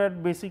 epsilon 2 are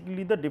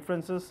basically the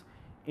differences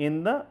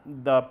in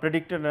the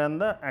predicted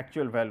and the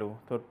actual value.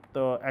 So,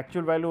 the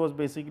actual value was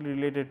basically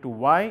related to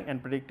y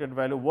and predicted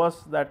value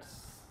was that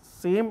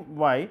same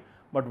y,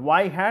 but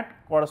y hat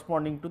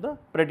corresponding to the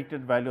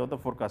predicted value of the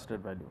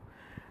forecasted value.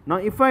 Now,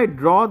 if I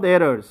draw the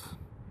errors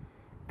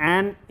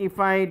and if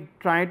I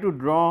try to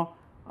draw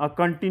a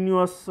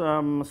continuous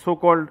so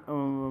called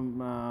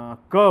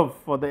curve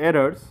for the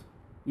errors,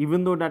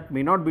 even though that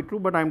may not be true,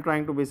 but I am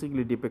trying to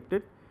basically depict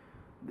it,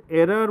 the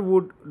error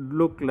would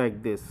look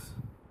like this.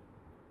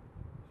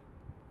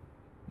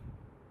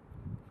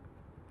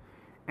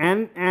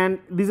 And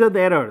these are the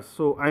errors.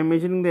 So, I am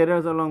measuring the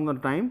errors along the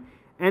time,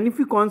 and if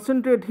you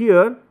concentrate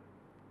here,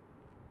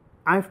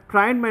 I have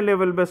tried my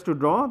level best to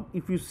draw.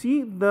 If you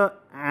see, the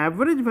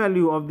average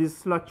value of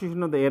this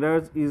fluctuation of the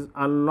errors is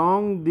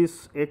along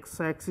this x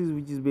axis,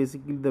 which is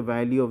basically the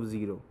value of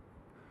 0.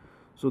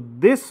 So,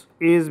 this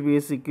is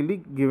basically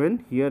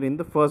given here in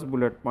the first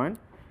bullet point,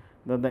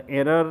 that the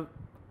error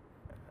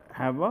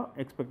have a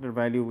expected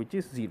value which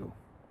is 0.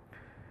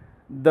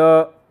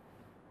 The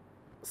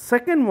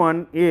second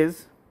one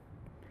is,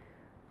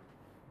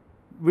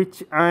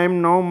 which I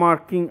am now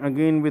marking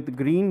again with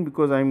green,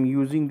 because I am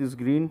using this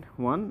green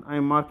one, I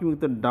am marking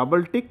with a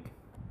double tick.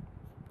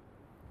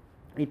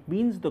 It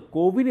means the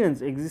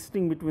covariance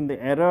existing between the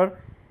error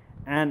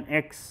and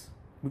x,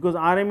 because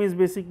RM is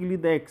basically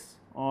the x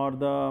or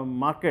the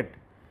market.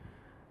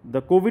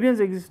 The covariance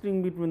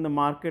existing between the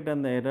market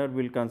and the error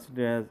will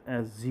consider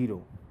as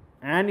 0.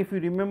 And if you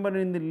remember,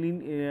 in the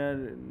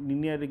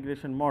linear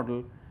regression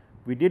model,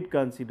 we did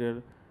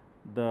consider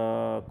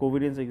the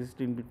covariance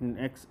existing between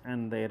x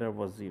and the error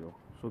was 0.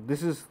 So,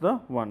 this is the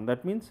one,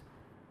 that means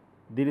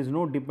there is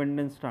no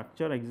dependent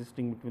structure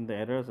existing between the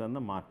errors and the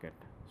market.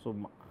 So,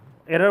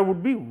 error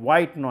would be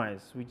white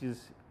noise, which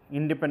is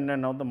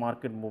independent of the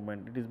market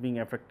movement, it is being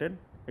affected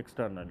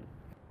externally.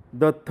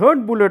 The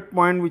third bullet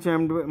point, which I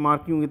am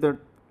marking with a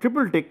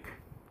triple tick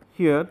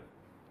here,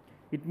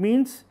 it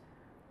means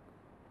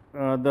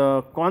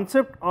the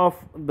concept of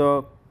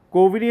the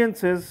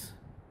covariances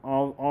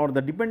or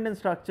the dependent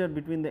structure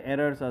between the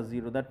errors are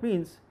 0. That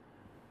means,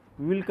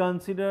 we will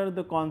consider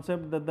the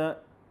concept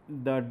that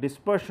the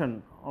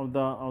dispersion of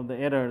the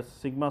errors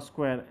sigma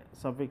square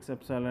suffix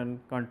epsilon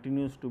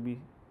continues to be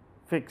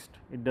fixed,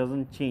 it does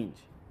not change.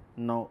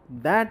 Now,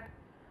 that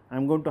I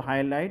am going to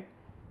highlight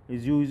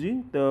is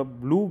using the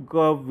blue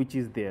curve which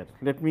is there.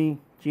 Let me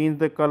change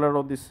the color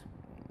of this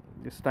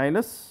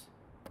stylus.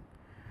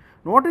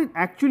 Now, what it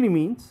actually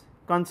means,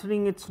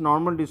 considering its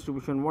normal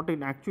distribution, what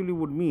it actually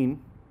would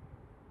mean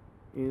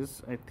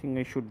is, I think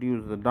I should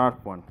use the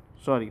dark one,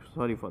 sorry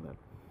for that.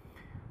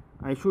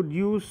 I should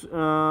use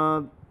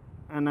and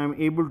I am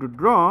able to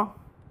draw,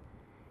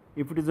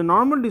 if it is a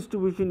normal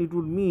distribution, it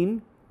would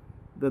mean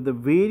that the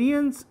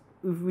variance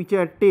which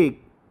I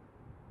take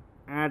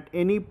at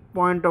any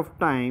point of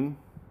time,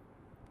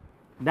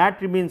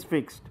 that remains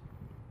fixed.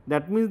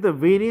 That means, the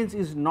variance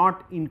is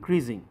not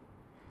increasing.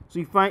 So,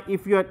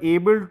 if you are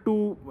able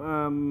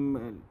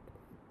to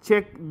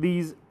check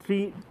these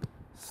 3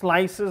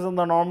 slices on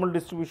the normal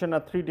distribution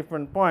at 3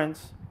 different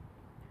points,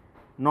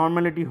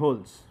 normality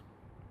holds.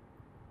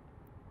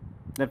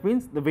 That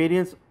means, the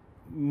variance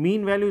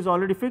mean value is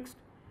already fixed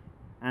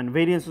and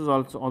variance is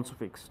also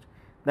fixed.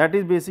 That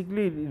is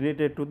basically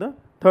related to the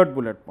third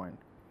bullet point.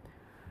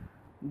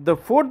 The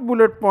fourth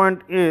bullet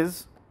point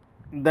is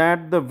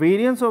that the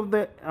variance of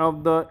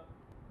the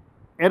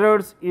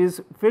errors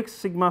is fixed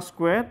sigma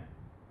square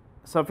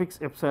suffix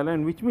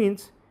epsilon, which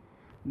means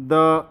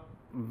the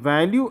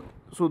value.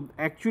 So,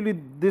 actually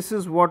this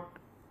is what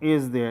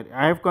is there.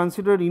 I have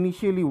considered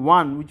initially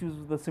 1, which is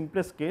the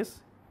simplest case.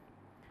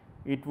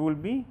 It will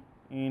be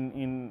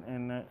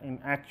in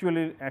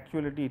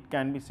actuality it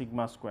can be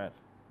sigma square.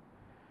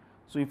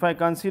 So, if I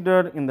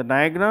consider in the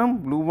diagram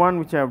blue one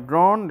which I have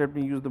drawn, let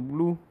me use the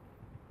blue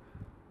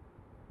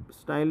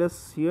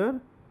stylus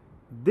here.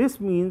 This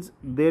means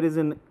there is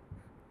an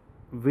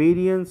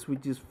variance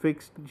which is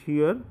fixed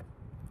here,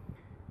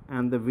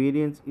 and the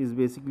variance is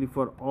basically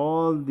for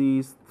all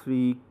these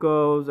 3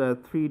 curves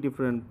at 3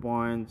 different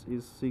points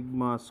is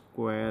sigma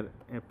square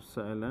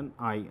epsilon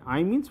I.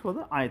 I means for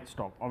the ith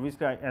stock.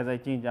 Obviously, as I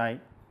change I,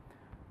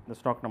 the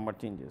stock number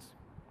changes.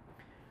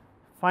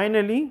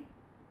 Finally,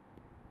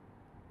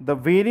 the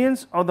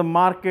variance of the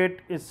market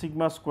is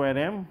sigma square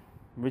m,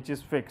 which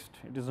is fixed,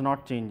 it is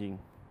not changing.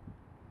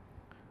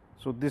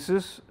 So, this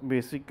is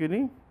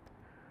basically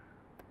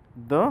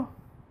the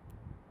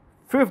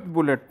 5th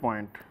bullet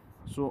point.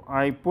 So,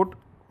 I put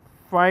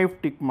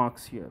 5 tick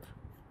marks here.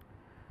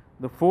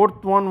 The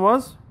 4th one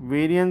was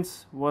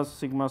variance was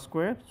sigma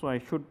square. So, I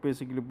should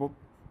basically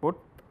put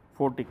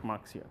 4 tick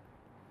marks here.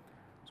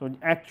 So,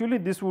 actually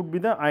this would be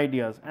the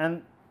ideas,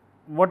 and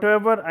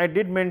whatever I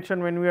did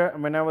mention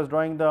when I was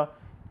drawing the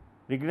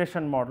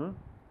regression model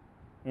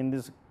in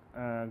this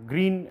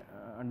green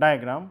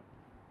diagram,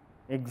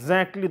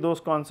 exactly those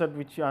concepts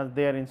which are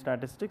there in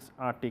statistics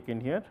are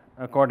taken here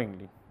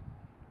accordingly.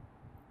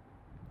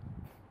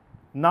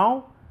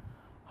 Now,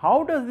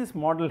 how does this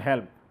model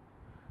help?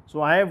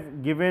 So, I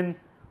have given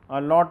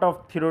a lot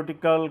of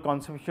theoretical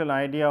conceptual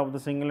idea of the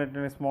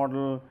singletonness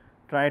model,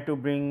 try to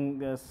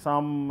bring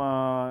some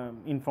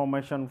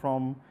information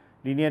from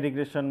linear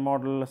regression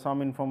model,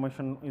 some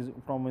information is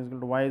from is equal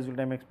to y is equal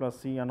to mx plus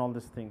c and all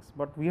these things,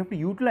 but we have to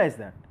utilize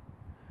that.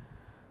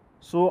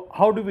 So,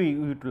 how do we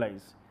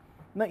utilize?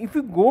 Now, if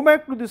you go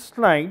back to this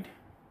slide,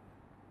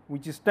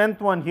 which is 10th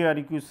one here,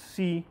 you can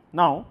see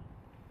now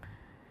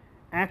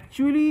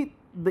actually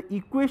the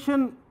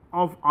equation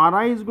of R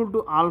I is equal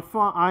to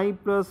alpha I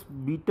plus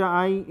beta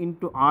I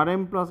into R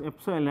m plus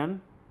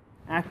epsilon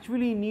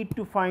actually need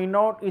to find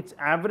out its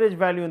average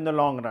value in the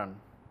long run,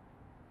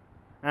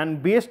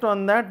 and based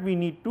on that we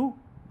need to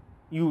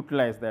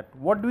utilize that.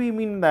 What do we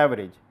mean in the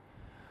average?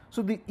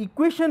 So, the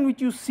equation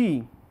which you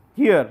see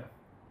here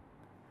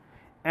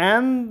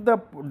and the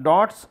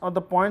dots or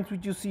the points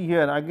which you see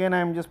here, again I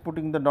am just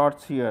putting the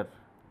dots here,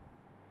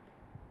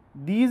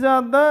 these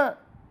are the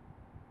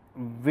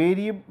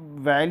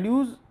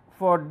values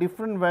for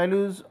different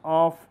values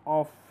of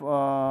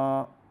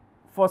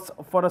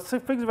for a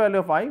fixed value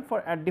of I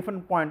for at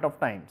different point of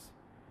times.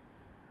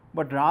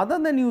 But rather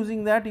than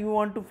using that, you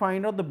want to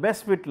find out the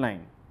best fit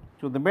line.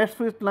 So, the best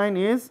fit line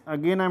is,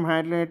 again I am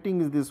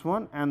highlighting, is this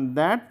one, and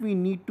that we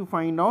need to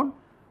find out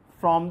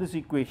from this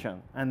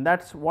equation, and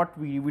that is what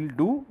we will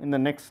do in the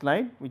next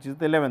slide, which is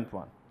the 11th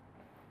one.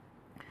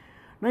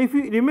 Now, if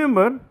you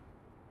remember,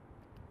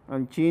 I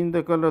will change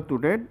the color to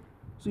red.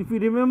 So, if you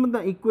remember,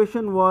 the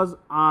equation was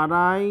R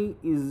I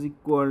is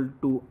equal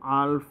to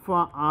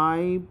alpha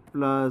I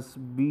plus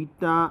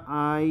beta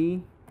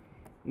I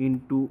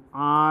into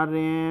R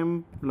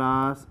m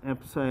plus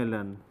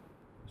epsilon.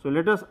 So,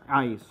 let us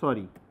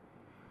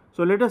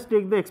So, let us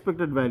take the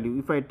expected value.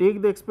 If I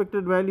take the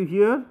expected value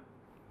here,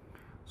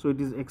 so it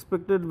is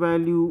expected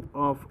value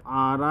of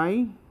R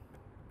I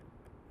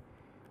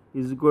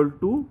is equal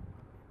to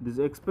this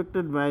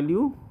expected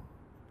value,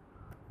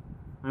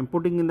 I am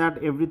putting in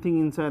that everything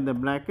inside the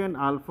bracket,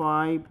 alpha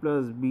I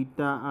plus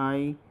beta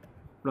I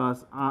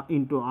plus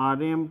into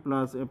R m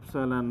plus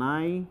epsilon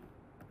I.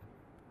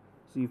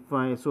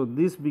 So,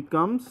 this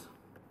becomes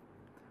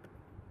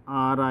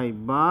R I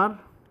bar,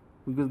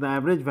 because the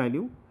average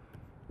value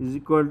is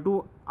equal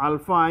to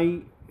alpha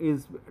I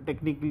is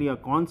technically a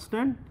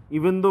constant,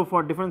 even though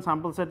for different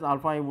sample sets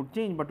alpha I would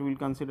change, but we will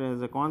consider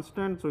as a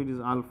constant. So, it is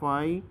alpha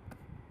I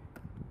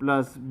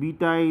plus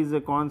beta I is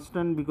a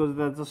constant, because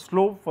that is a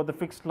slope for the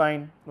fixed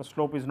line, the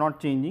slope is not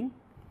changing.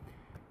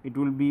 It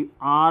will be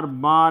R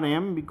bar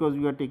m, because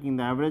we are taking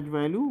the average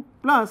value,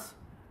 plus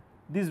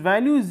this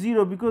value is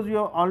 0, because we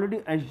have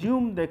already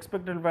assumed the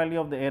expected value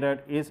of the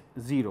error is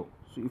 0.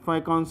 So, if I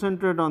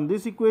concentrate on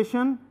this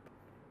equation,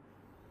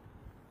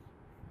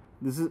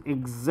 this is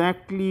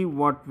exactly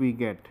what we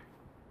get,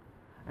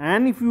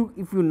 and if you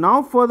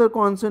now further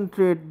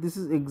concentrate, this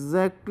is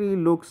exactly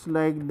looks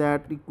like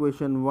that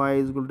equation y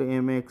is equal to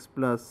mx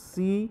plus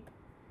c,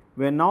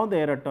 where now the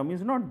error term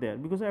is not there,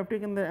 because I have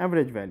taken the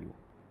average value.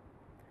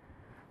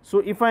 So,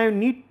 if I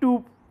need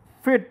to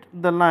fit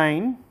the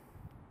line,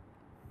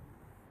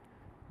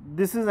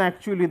 this is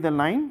actually the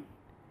line,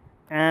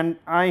 and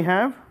I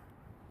have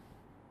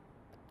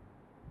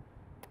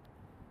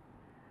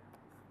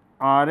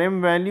R m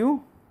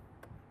value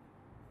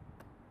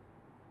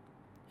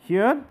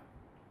here,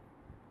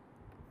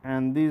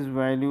 and these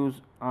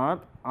values are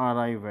R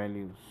I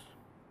values,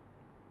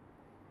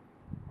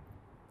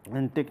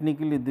 and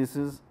technically this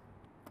is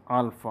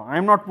alpha. I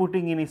am not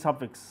putting any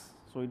suffix.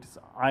 So, it is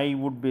I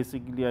would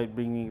basically I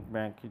bring it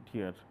back it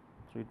here.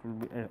 So, it will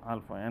be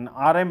alpha and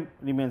Rm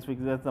remains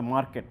because that is the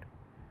market,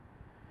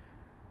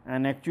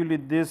 and actually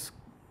this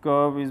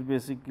curve is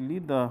basically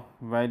the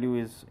value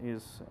is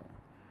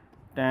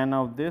tan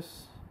of this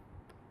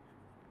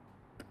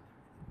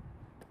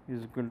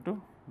is equal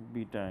to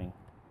beta I.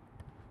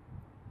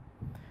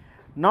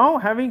 Now,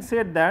 having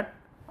said that,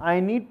 I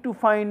need to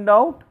find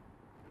out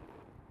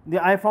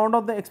I found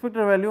out the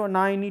expected value, and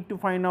now I need to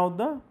find out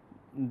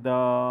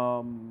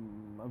the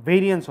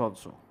variance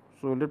also.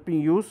 So, let me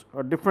use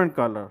a different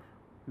color,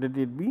 let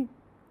it be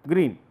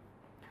green.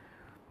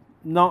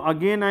 Now,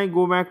 again I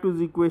go back to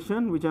the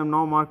equation which I am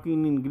now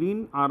marking in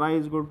green. Ri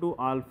is equal to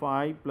alpha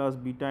I plus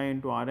beta I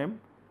into Rm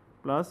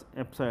plus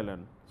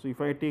epsilon. So, if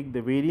I take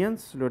the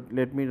variance,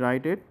 let me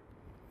write it,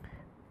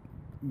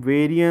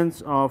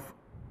 variance of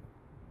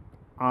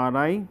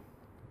Ri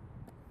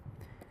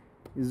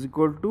is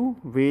equal to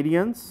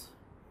variance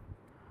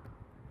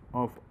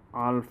of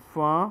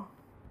alpha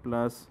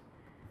plus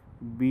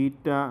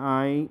beta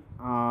I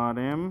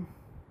Rm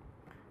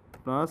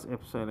plus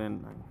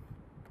epsilon I.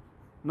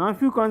 Now,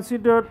 if you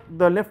consider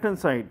the left hand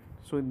side,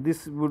 so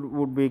this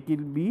would make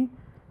it be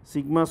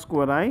sigma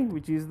square I,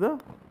 which is the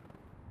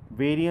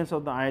variance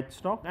of the ith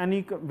stock,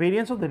 and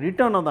variance of the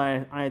return of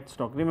the ith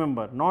stock.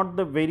 Remember, not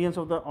the variance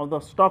of the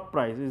stock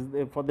price is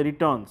for the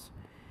returns.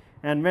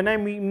 And when I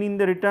mean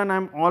the return, I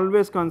am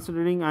always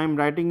considering, I am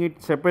writing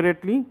it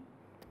separately.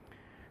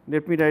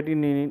 Let me write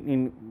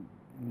in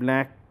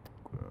black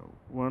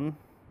one.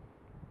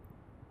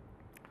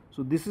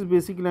 So, this is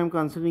basically I am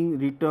considering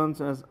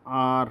returns as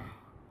R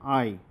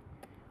I.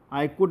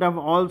 I could have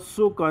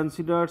also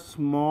considered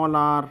small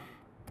r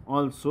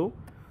also.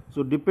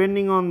 So,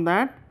 depending on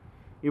that,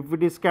 if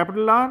it is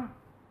capital R,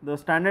 the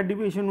standard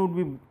deviation would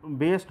be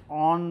based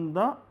on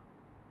the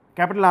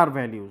capital R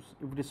values.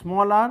 If it is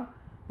small r,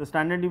 the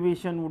standard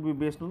deviation would be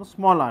based on the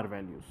small r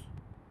values.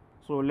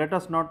 So, let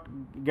us not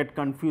get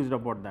confused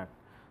about that.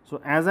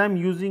 So, as I am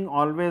using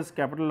always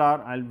capital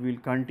R, I will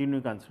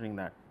continue considering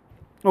that.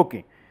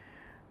 Okay.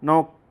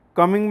 Now,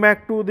 coming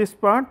back to this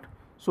part.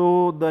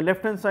 So, the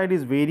left hand side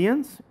is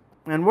variance,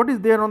 and what is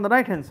there on the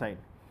right hand side?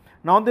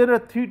 Now, there are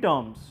 3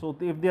 terms. So,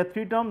 if there are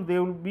 3 terms, they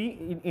will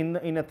be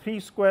in a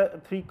 3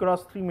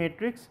 cross 3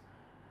 matrix.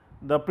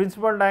 The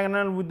principal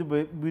diagonal would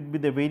be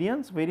the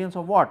variance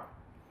of what?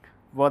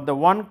 Well, the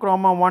 1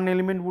 comma 1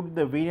 element would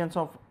be the variance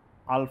of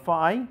alpha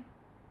I,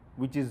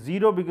 which is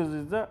 0 because it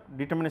is the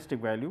deterministic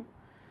value.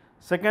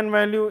 Second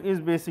value is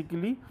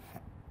basically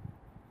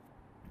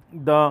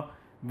the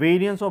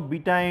variance of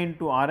beta I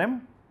into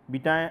Rm.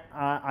 Beta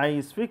I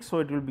is fixed, so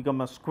it will become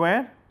a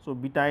square. So,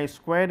 beta I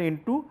square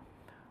into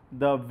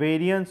the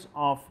variance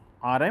of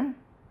Rm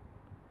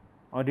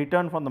or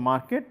return from the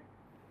market,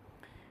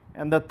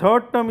 and the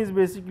third term is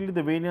basically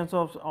the variance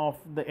of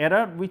the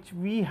error, which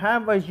we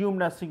have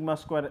assumed as sigma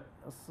square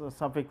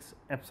suffix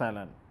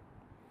epsilon.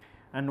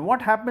 And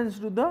what happens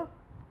to the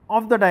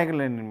off the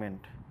diagonal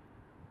element?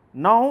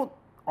 Now,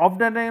 off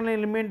the diagonal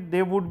element,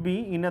 they would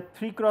be in a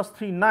 3 cross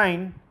 3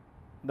 9,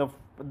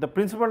 the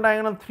principal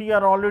diagonal 3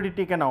 are already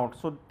taken out.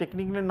 So,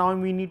 technically now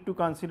we need to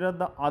consider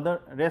the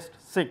other rest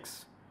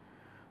 6.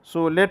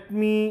 So, let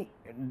me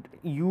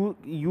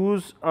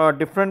use a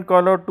different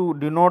color to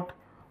denote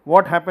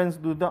what happens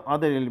to the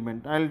other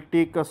element. I will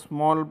take a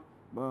small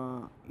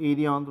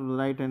area on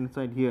the right hand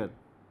side here.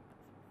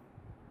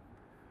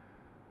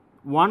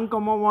 1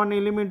 comma 1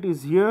 element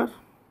is here,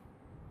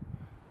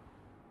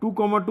 2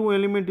 comma 2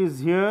 element is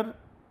here,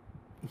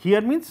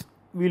 here means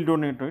we will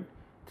donate it,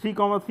 3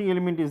 comma 3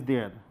 element is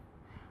there.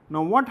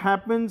 Now, what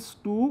happens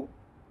to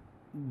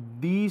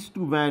these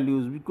two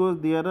values, because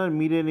they are a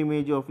mirror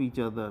image of each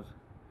other.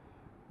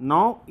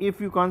 Now,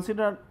 if you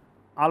consider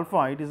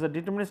alpha, it is a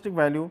deterministic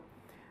value,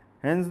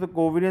 hence the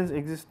covariance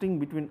existing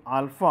between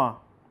alpha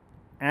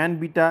and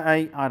beta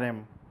I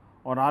Rm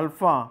or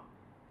alpha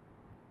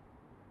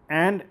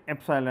and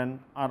epsilon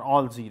are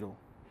all 0.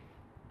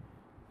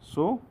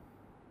 So,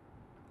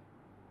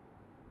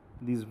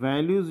 these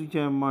values which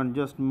I have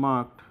just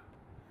marked,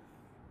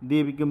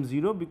 they become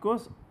 0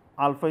 because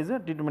alpha is a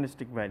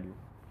deterministic value.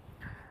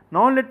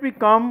 Now, let me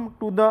come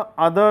to the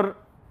other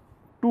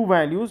 2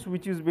 values,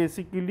 which is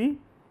basically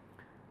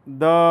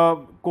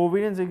the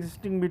covariance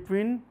existing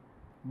between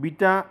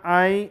beta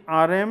I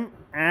Rm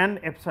and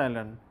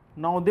epsilon.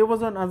 Now, there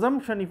was an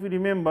assumption, if you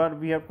remember,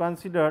 we have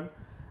considered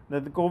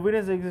that the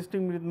covariance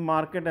existing between the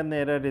market and the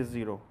error is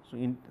 0.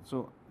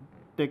 So,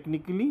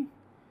 technically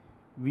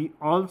we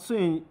also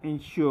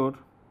ensure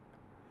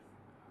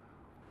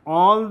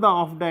all the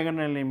off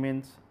diagonal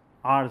elements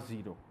are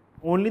 0,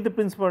 only the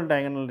principal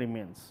diagonal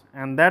remains,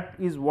 and that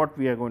is what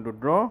we are going to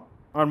draw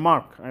or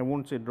mark. I will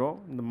not say draw,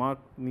 the mark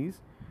is.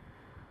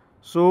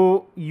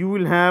 So, you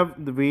will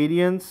have the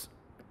variance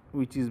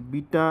which is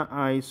beta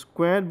I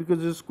square,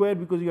 because it is square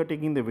because you are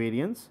taking the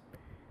variance,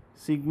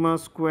 sigma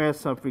square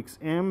suffix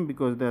m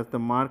because that is the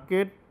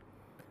market,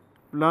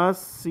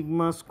 plus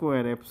sigma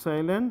square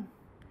epsilon,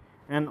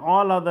 and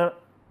all other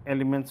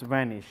elements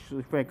vanish. So,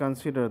 if I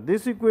consider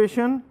this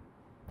equation,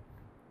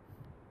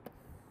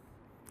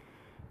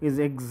 is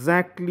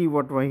exactly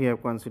what we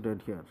have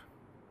considered here.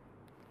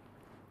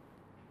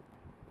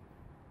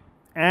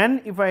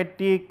 And if I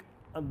take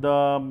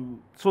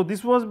so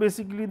this was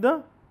basically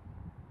the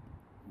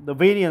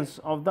variance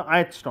of the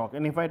ith stock,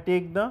 and if I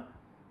take the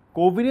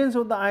covariance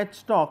of the ith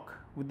stock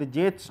with the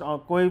jth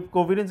stock,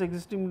 covariance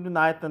existing between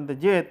the ith and the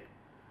jth,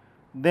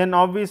 then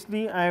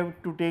obviously I have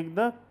to take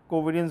the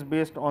covariance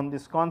based on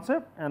this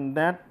concept, and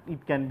that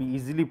it can be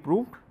easily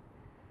proved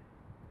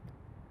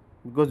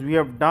because we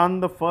have done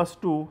the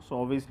first two.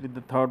 So, obviously,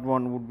 the third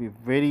one would be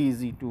very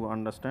easy to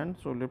understand.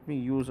 So, let me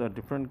use a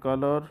different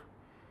color,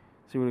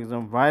 say for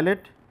example,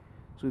 violet.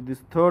 So, this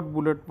third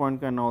bullet point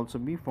can also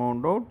be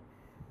found out,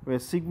 where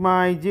sigma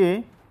I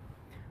j,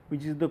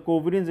 which is the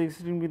covariance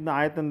existing between the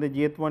ith and the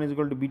jth one, is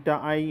equal to beta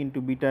I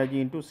into beta j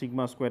into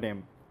sigma square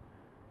m.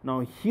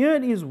 Now, here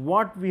is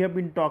what we have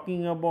been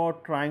talking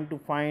about, trying to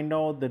find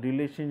out the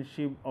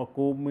relationship or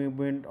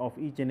co-movement of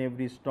each and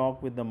every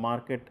stock with the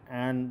market,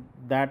 and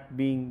that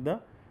being the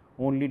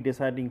only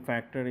deciding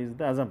factor is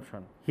the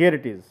assumption. Here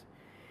it is.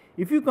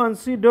 If you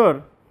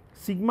consider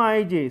sigma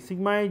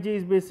ij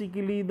is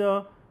basically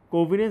the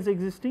covariance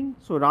existing.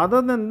 So,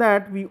 rather than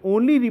that, we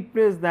only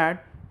replace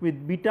that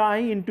with beta I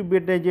into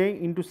beta j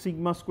into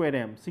sigma square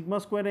m. Sigma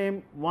square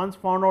m once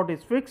found out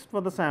is fixed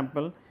for the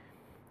sample,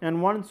 and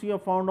once you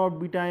have found out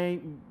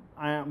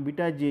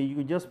beta j,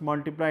 you just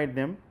multiply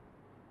them,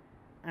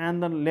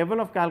 and the level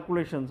of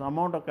calculations,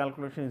 amount of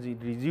calculations is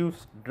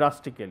reduced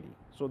drastically.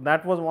 So,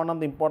 that was one of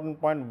the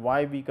important point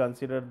why we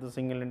considered the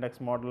single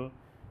index model.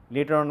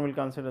 Later on we will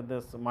consider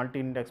this multi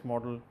index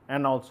model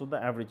and also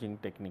the averaging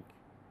technique.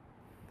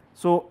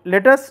 So,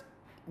 let us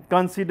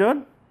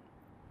consider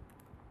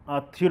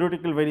a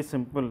theoretical very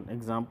simple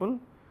example.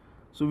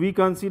 So, we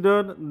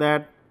consider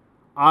that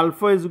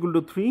alpha is equal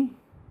to 3,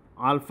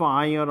 alpha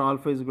I or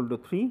alpha is equal to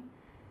 3.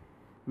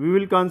 We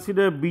will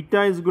consider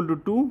beta is equal to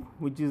 2,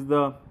 which is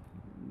the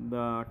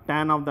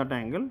tan of that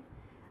angle,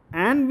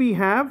 and we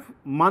have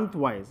month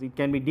wise, it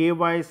can be day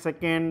wise,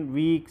 second,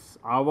 weeks,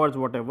 hours,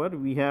 whatever.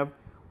 We have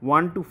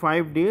 1 to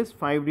 5 days,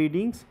 5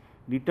 readings.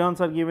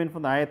 Returns are given for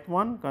the ith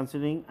one,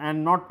 considering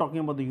and not talking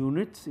about the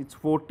units, it is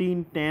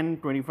 14, 10,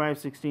 25,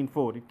 16,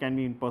 4, it can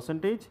be in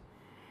percentage.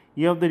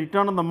 You have the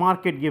return on the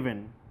market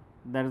given,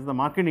 that is the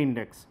market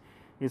index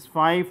is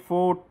 5,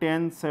 4,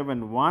 10,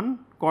 7, 1,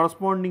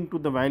 corresponding to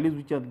the values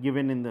which are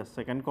given in the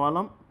second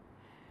column.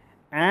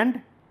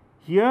 And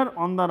here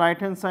on the right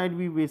hand side,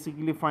 we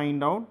basically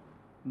find out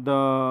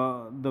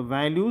the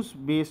values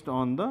based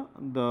on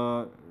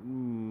the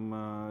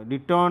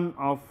return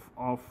of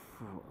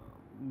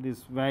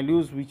these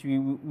values which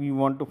we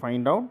want to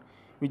find out,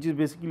 which is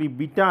basically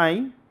beta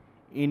I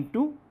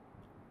into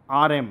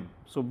Rm.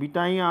 So, beta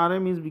I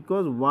Rm is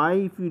because y,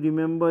 if you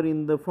remember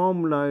in the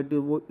formula,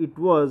 it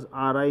was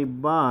Ri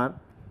bar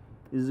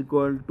is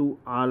equal to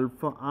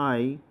alpha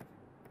I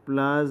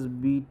plus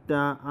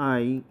beta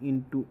I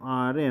into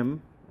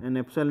Rm, and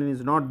epsilon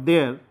is not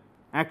there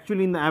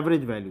actually in the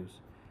average values,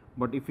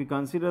 but if you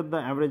consider the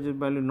average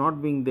value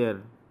not being there.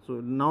 So,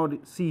 now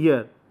see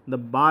here the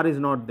bar is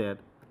not there.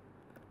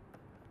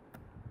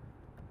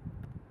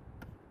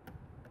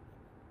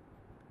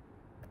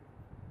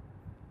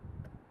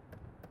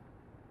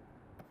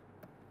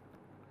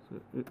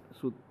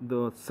 So,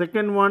 the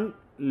second one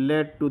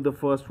led to the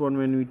first one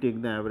when we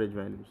take the average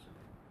values.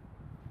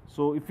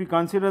 So, if we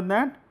consider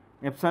that,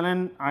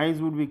 epsilon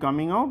i's would be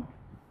coming out.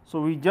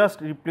 So, we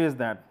just replace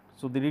that.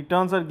 So, the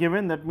returns are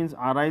given, that means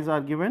Ri's are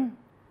given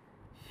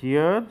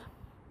here,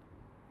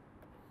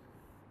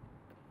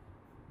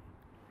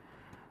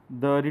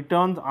 the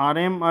returns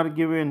Rm are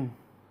given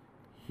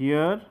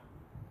here,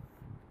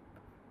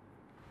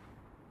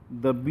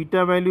 the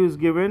beta value is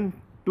given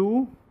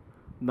 2,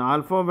 the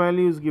alpha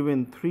value is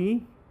given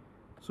 3.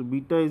 So,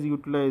 beta is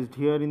utilized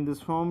here in this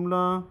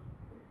formula,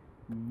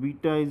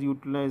 beta is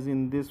utilized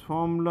in this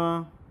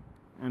formula,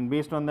 and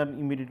based on that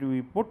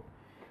immediately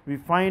we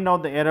find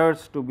out the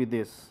errors to be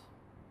this.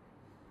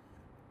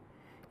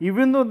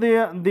 Even though they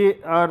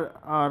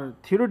are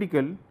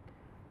theoretical,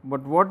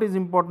 but what is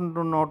important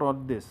to note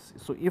on this.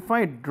 So, if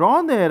I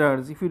draw the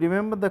errors, if you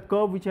remember the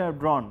curve which I have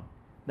drawn,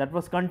 that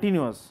was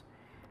continuous.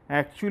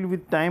 Actually,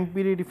 with time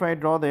period, if I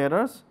draw the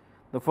errors,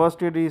 the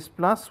first error is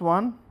plus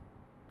 1.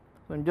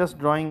 So, I am just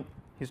drawing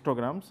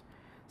histograms.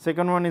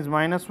 Second one is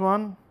minus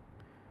 1,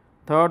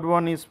 third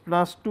one is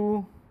plus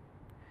 2,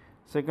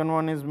 second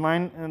one is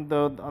and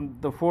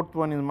the fourth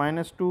one is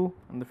minus 2,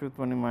 and the fifth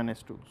one is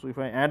minus 2. So, if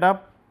I add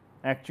up,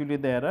 actually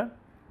the error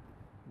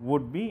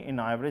would be in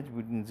average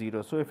within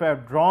 0. So, if I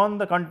have drawn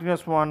the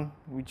continuous one,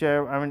 which I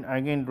am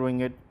again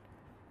drawing it,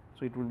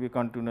 so it will be a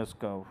continuous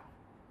curve.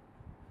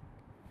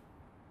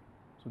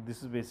 So,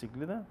 this is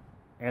basically the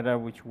error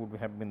which would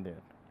have been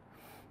there.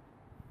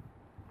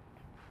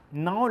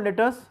 Now, let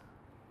us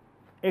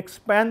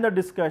expand the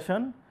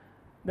discussion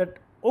that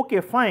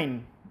okay,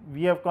 fine,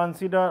 we have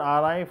considered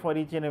Ri for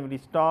each and every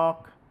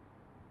stock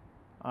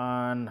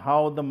and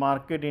how the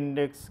market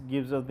index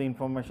gives us the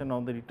information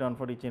on the return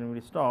for each and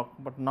every stock,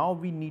 but now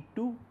we need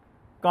to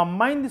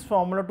combine this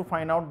formula to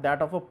find out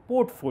that of a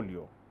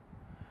portfolio.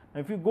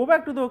 If you go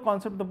back to the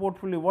concept of the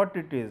portfolio, what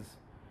it is?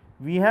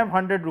 We have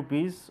 100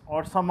 rupees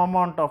or some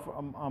amount of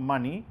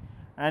money,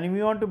 and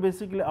we want to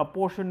basically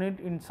apportion it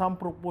in some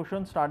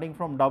proportion starting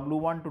from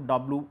W1 to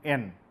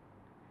Wn.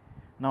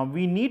 Now,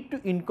 we need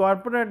to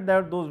incorporate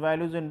those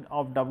values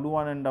of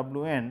W1 and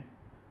Wn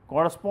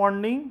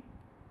correspondingly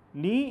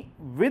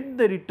with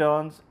the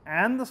returns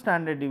and the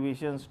standard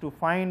deviations to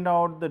find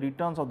out the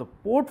returns of the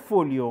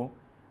portfolio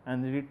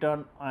and the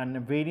return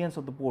and variance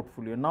of the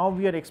portfolio. Now,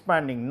 we are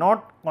expanding,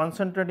 not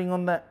concentrating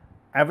on the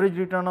average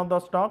return of the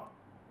stock,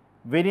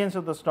 variance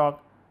of the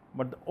stock,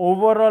 but the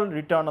overall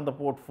return of the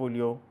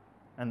portfolio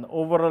and the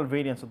overall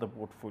variance of the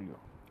portfolio.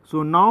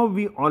 So, now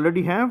we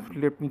already have,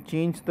 let me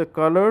change the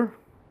color.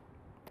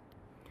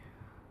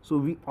 So,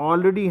 we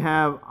already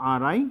have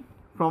Ri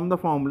from the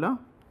formula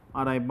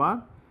Ri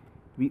bar,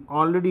 we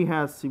already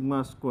have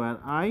sigma square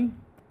I,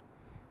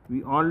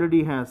 we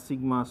already have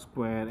sigma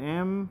square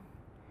m,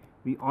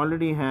 we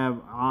already have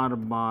R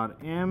bar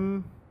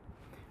m,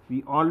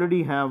 we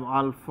already have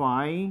alpha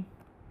I,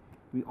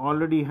 we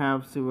already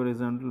have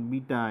horizontal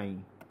beta I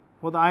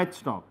for the ith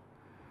stock.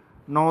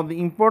 Now, the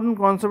important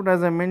concept,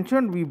 as I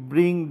mentioned, we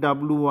bring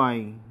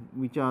Wi,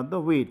 which are the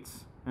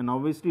weights, and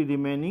obviously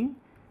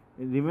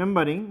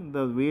remembering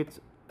the weights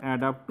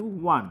add up to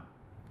 1.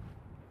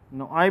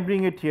 Now, I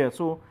bring it here.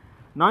 So,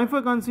 now if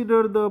I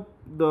consider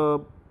the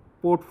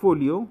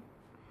portfolio,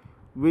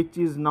 which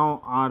is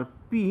now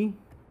RP,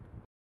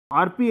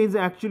 RP is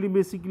actually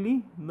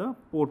basically the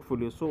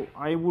portfolio. So,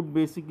 I would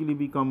basically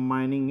be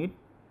combining it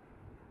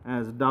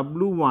as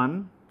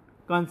W1,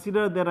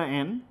 consider there are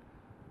n.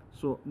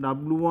 So,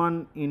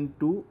 W1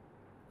 into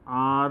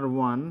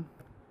R1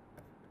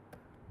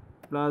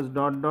 plus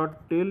dot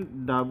dot till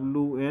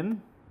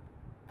Wn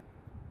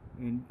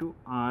into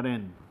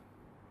Rn.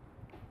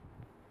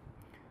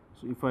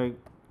 So, if I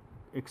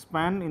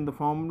expand in the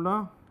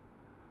formula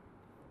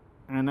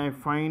and I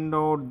find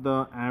out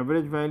the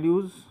average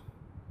values,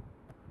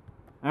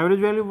 average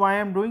value why I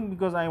am doing,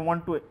 because I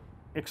want to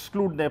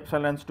exclude the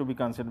epsilons to be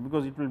considered,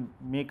 because it will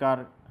make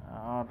our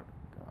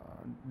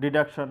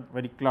deduction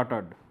very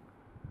cluttered.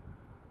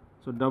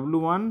 So,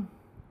 W1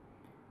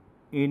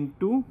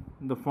 into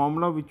the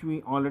formula which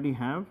we already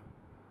have.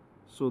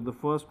 So, the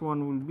first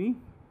one will be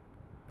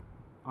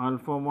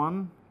alpha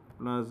 1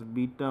 plus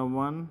beta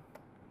 1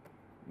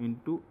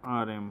 into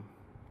Rm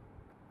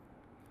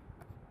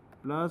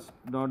plus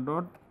dot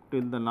dot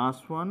till the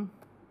last one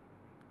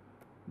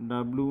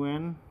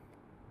Wn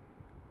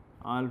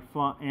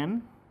alpha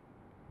n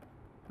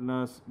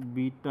plus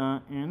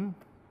beta n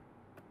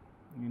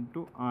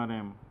into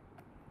Rm.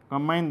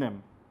 Combine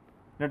them.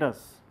 Let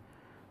us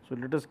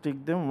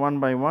take them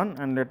one by one,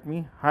 and let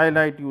me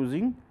highlight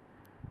using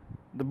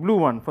the blue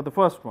one for the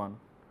first one.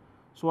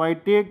 So, I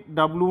take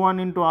W1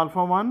 into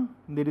alpha 1,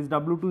 there is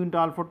W2 into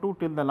alpha 2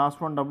 till the last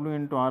one W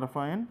into alpha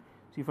n.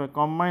 So, if I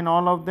combine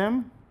all of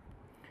them,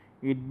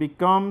 it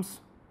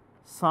becomes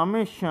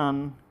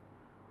summation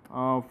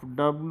of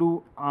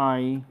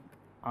Wi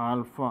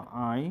alpha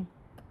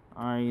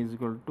I is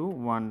equal to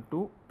 1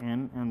 to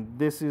n, and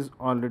this is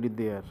already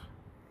there.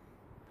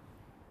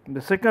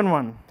 The second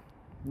one,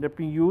 let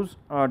me use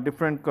a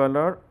different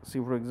color, see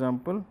for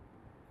example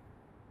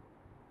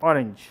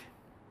orange.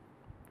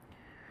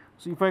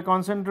 So, if I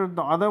concentrate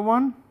the other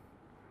one,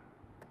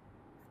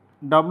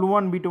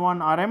 W1 beta 1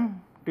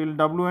 Rm till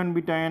Wn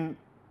beta n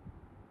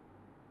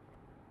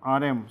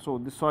Rm. So,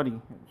 this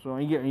Wn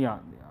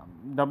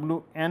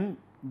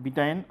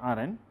beta n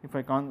Rn. If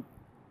I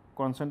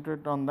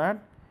concentrate on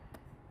that,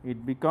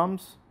 it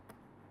becomes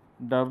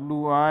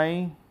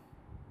Wi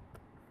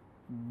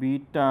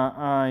beta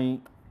I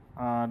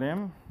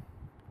Rm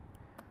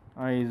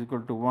I is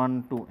equal to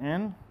 1 to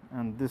n,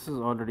 and this is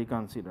already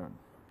considered.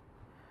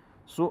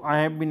 So, I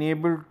have been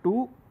able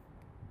to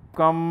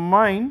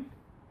combine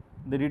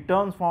the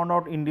returns found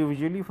out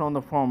individually from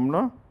the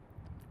formula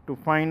to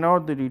find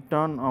out the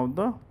return of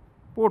the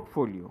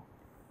portfolio.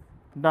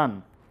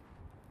 Done.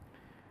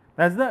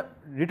 That is the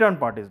return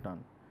part is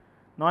done.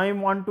 Now, I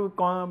want to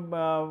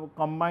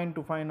combine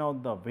to find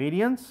out the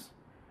variance.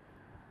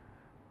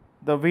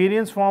 The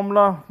variance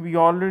formula we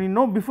already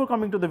know. Before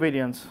coming to the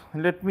variance,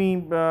 let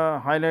me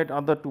highlight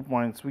other 2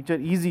 points which are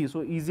easy.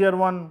 So, easier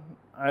one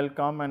I will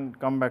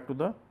come back to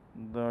the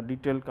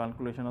detailed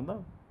calculation of the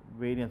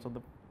variance of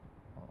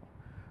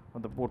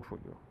the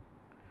portfolio.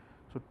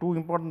 So, 2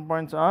 important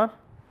points are,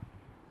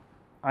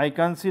 I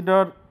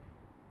consider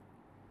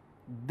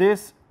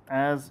this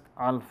as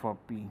alpha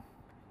p,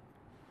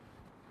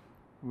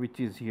 which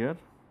is here,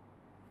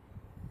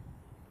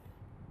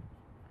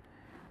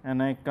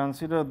 and I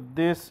consider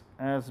this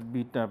as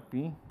beta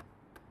p,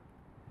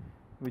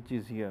 which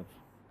is here.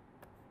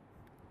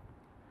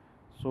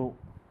 So,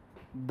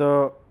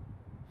 the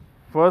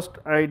first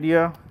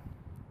idea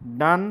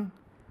done,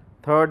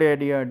 third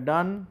idea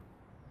done,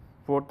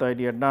 fourth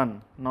idea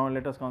done. Now,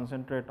 let us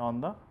concentrate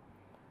on the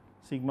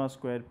sigma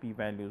square p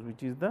values,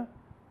 which is the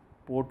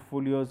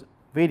portfolio's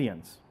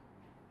variance.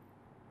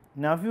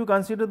 Now, if you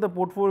consider the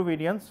portfolio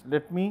variance,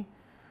 let me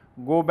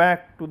go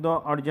back to the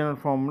original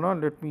formula.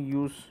 Let me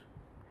use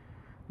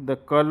the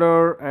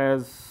color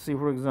as, say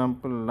for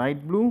example,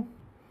 light blue,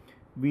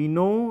 we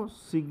know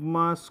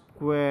sigma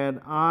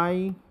square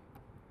I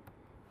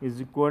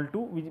is equal to,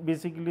 which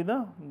basically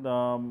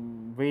the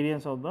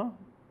variance of the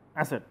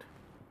asset,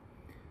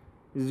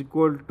 is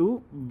equal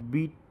to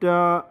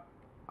beta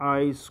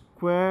I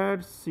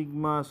square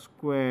sigma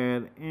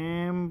square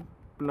m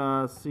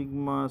plus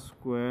sigma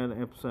square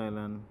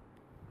epsilon.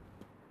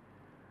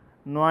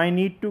 Now, I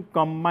need to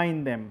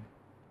combine them,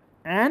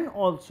 and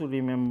also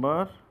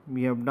remember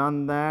we have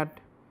done that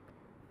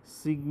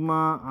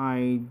sigma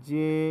I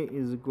j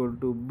is equal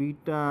to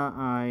beta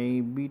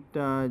I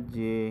beta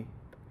j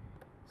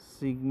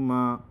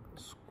sigma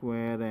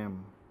square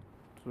m.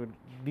 So,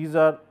 these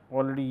are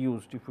already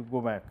used. If you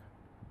go back,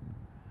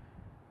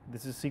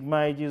 this is sigma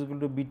I j is equal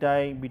to beta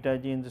I beta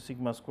j into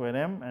sigma square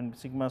m, and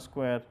sigma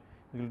square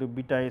is equal to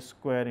beta I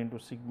square into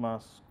sigma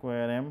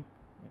square m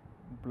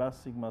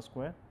plus sigma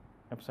square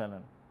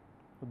epsilon.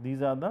 So,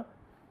 these are the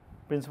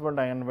principal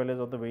diagonal values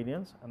of the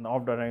variance, and the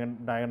off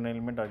diagonal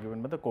element are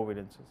given by the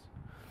covariances.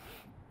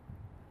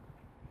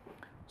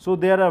 So,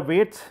 there are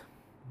weights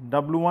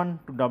W1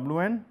 to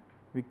Wn,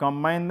 we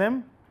combine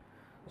them.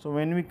 So,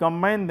 when we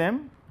combine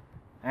them,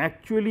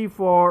 actually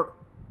for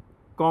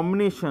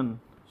combination,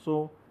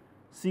 so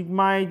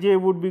sigma I j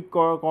would be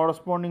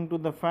corresponding to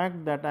the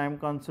fact that I am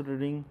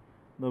considering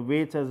the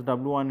weights as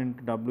W1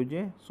 into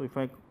Wj. So, if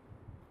I,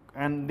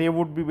 and they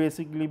would be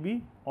basically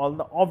be all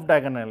the off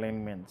diagonal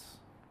elements.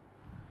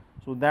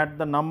 So, that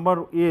the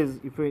number is,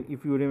 if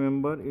you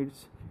remember, it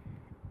is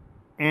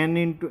n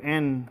into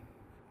n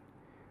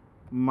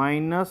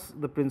minus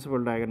the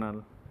principal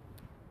diagonal.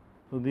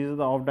 So, these are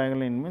the off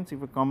diagonal elements.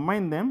 If you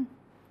combine them,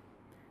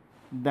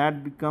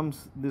 that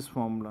becomes this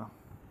formula,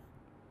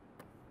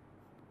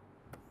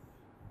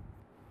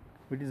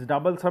 which is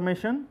double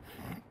summation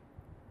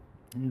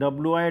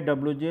Wi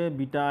Wj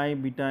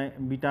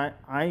beta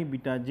I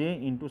beta j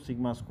into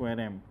sigma square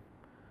m.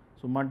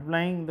 So,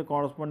 multiplying the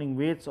corresponding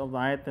weights of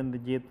the ith and the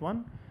jth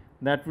one,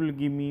 that will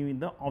give me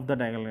the of the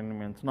diagonal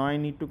elements. Now, I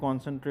need to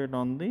concentrate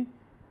on the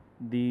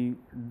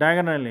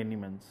diagonal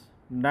elements.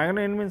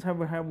 Diagonal elements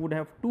would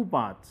have two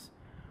parts.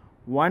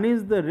 One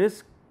is the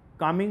risk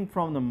coming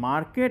from the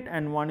market,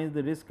 and one is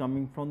the risk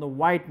coming from the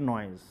white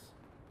noise,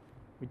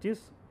 which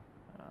is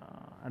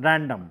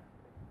random.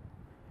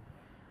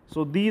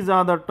 So, these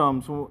are the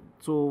terms.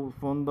 So,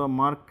 from the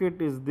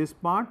market is this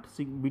part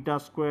beta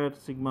square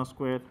sigma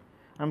square.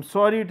 I am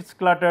sorry it is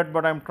cluttered,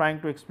 but I am trying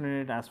to explain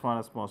it as far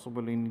as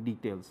possible in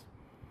details.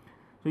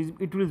 So,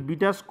 it is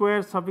beta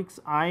square suffix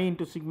I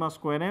into sigma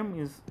square m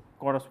is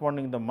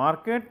corresponding to the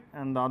market,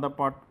 and the other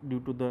part due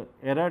to the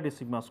error is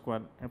sigma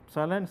square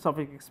epsilon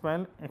suffix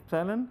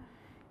epsilon.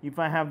 If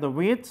I have the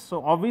weights,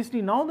 so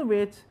obviously now the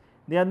weights,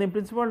 they are the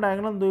principal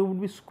diagonal, they would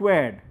be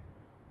squared.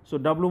 So,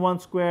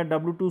 W1 square,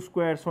 W2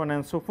 square, so on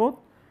and so forth.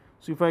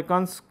 So, if I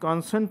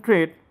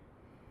concentrate,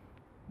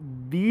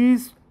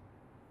 these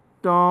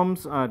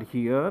terms are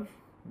here,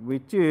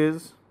 which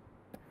is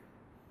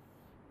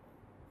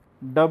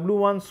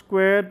W1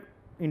 square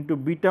into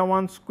beta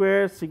 1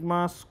 square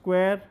sigma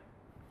square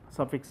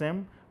suffix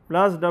m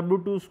plus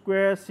W2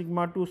 square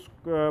sigma 2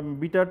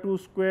 beta 2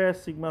 square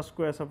sigma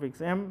square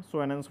suffix m, so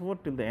on and so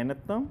forth till the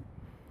nth term,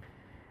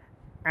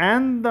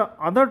 and the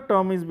other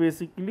term is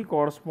basically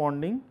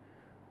corresponding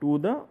to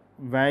the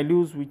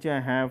values which I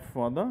have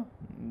for the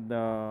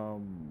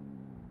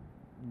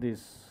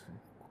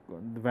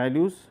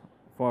values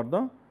for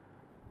the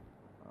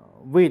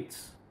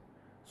weights.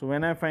 So,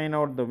 when I find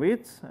out the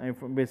weights, I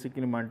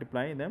basically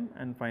multiply them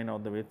and find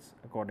out the weights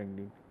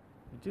accordingly,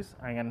 which is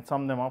I can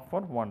sum them up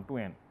for 1 to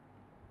n.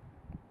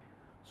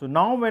 So,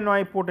 now when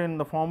I put in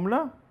the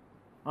formula,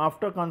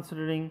 after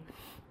considering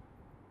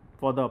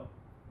for the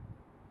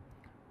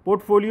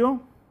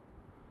portfolio,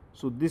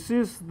 so this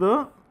is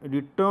the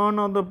return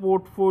of the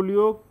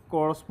portfolio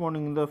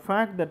corresponding to the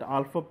fact that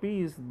alpha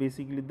p is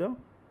basically the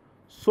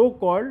so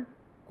called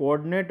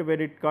coordinate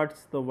where it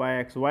cuts the y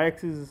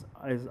axis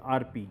is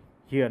r p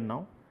here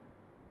now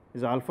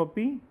is alpha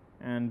p,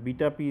 and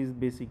beta p is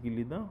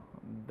basically the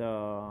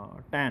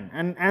tan,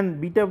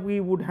 and beta p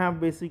would have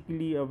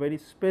basically a very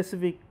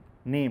specific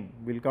name,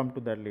 we will come to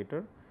that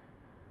later,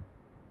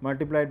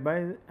 multiplied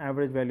by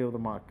average value of the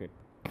market.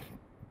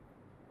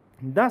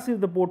 Thus, if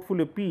the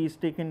portfolio P is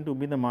taken to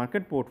be the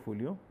market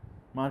portfolio,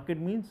 market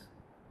means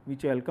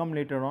which I will come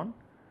later on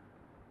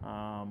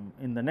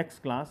in the next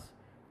class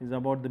is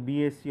about the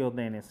BSE or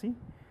the NSE.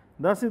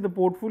 Thus, if the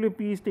portfolio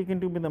P is taken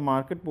to be the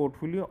market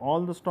portfolio,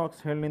 all the stocks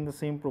held in the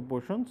same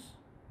proportions,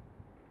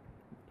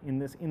 in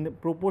the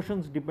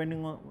proportions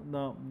depending on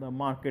the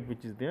market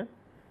which is there,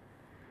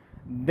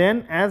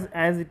 then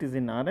as it is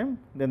in RM,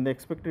 then the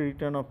expected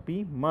return of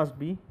P must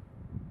be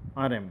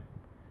RM.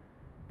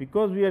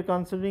 Because we are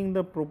considering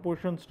the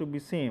proportions to be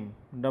same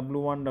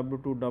W1,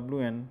 W2,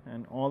 Wn,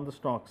 and all the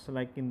stocks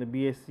like in the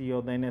BSE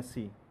or the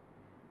NSE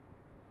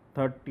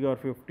 30 or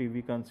 50,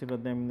 we consider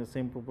them in the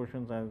same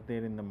proportions as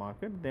there in the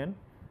market, then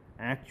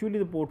actually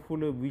the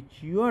portfolio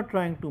which you are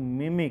trying to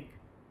mimic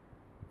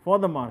for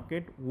the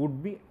market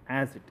would be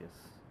as it is.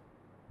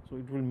 So,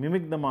 it will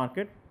mimic the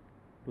market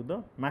to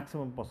the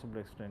maximum possible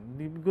extent,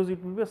 because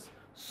it will be a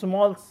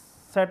small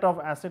set of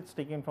assets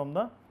taken from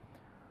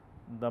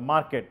the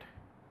market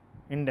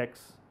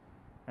index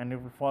and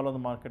it will follow the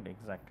market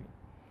exactly.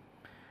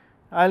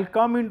 I will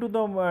come into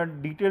the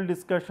detailed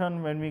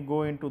discussion when we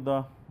go into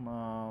the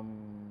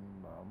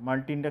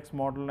multi-index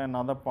model and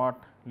other part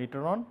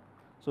later on.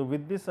 So,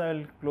 with this I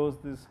will close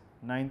this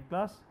 9th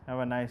class. Have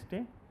a nice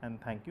day and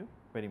thank you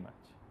very much.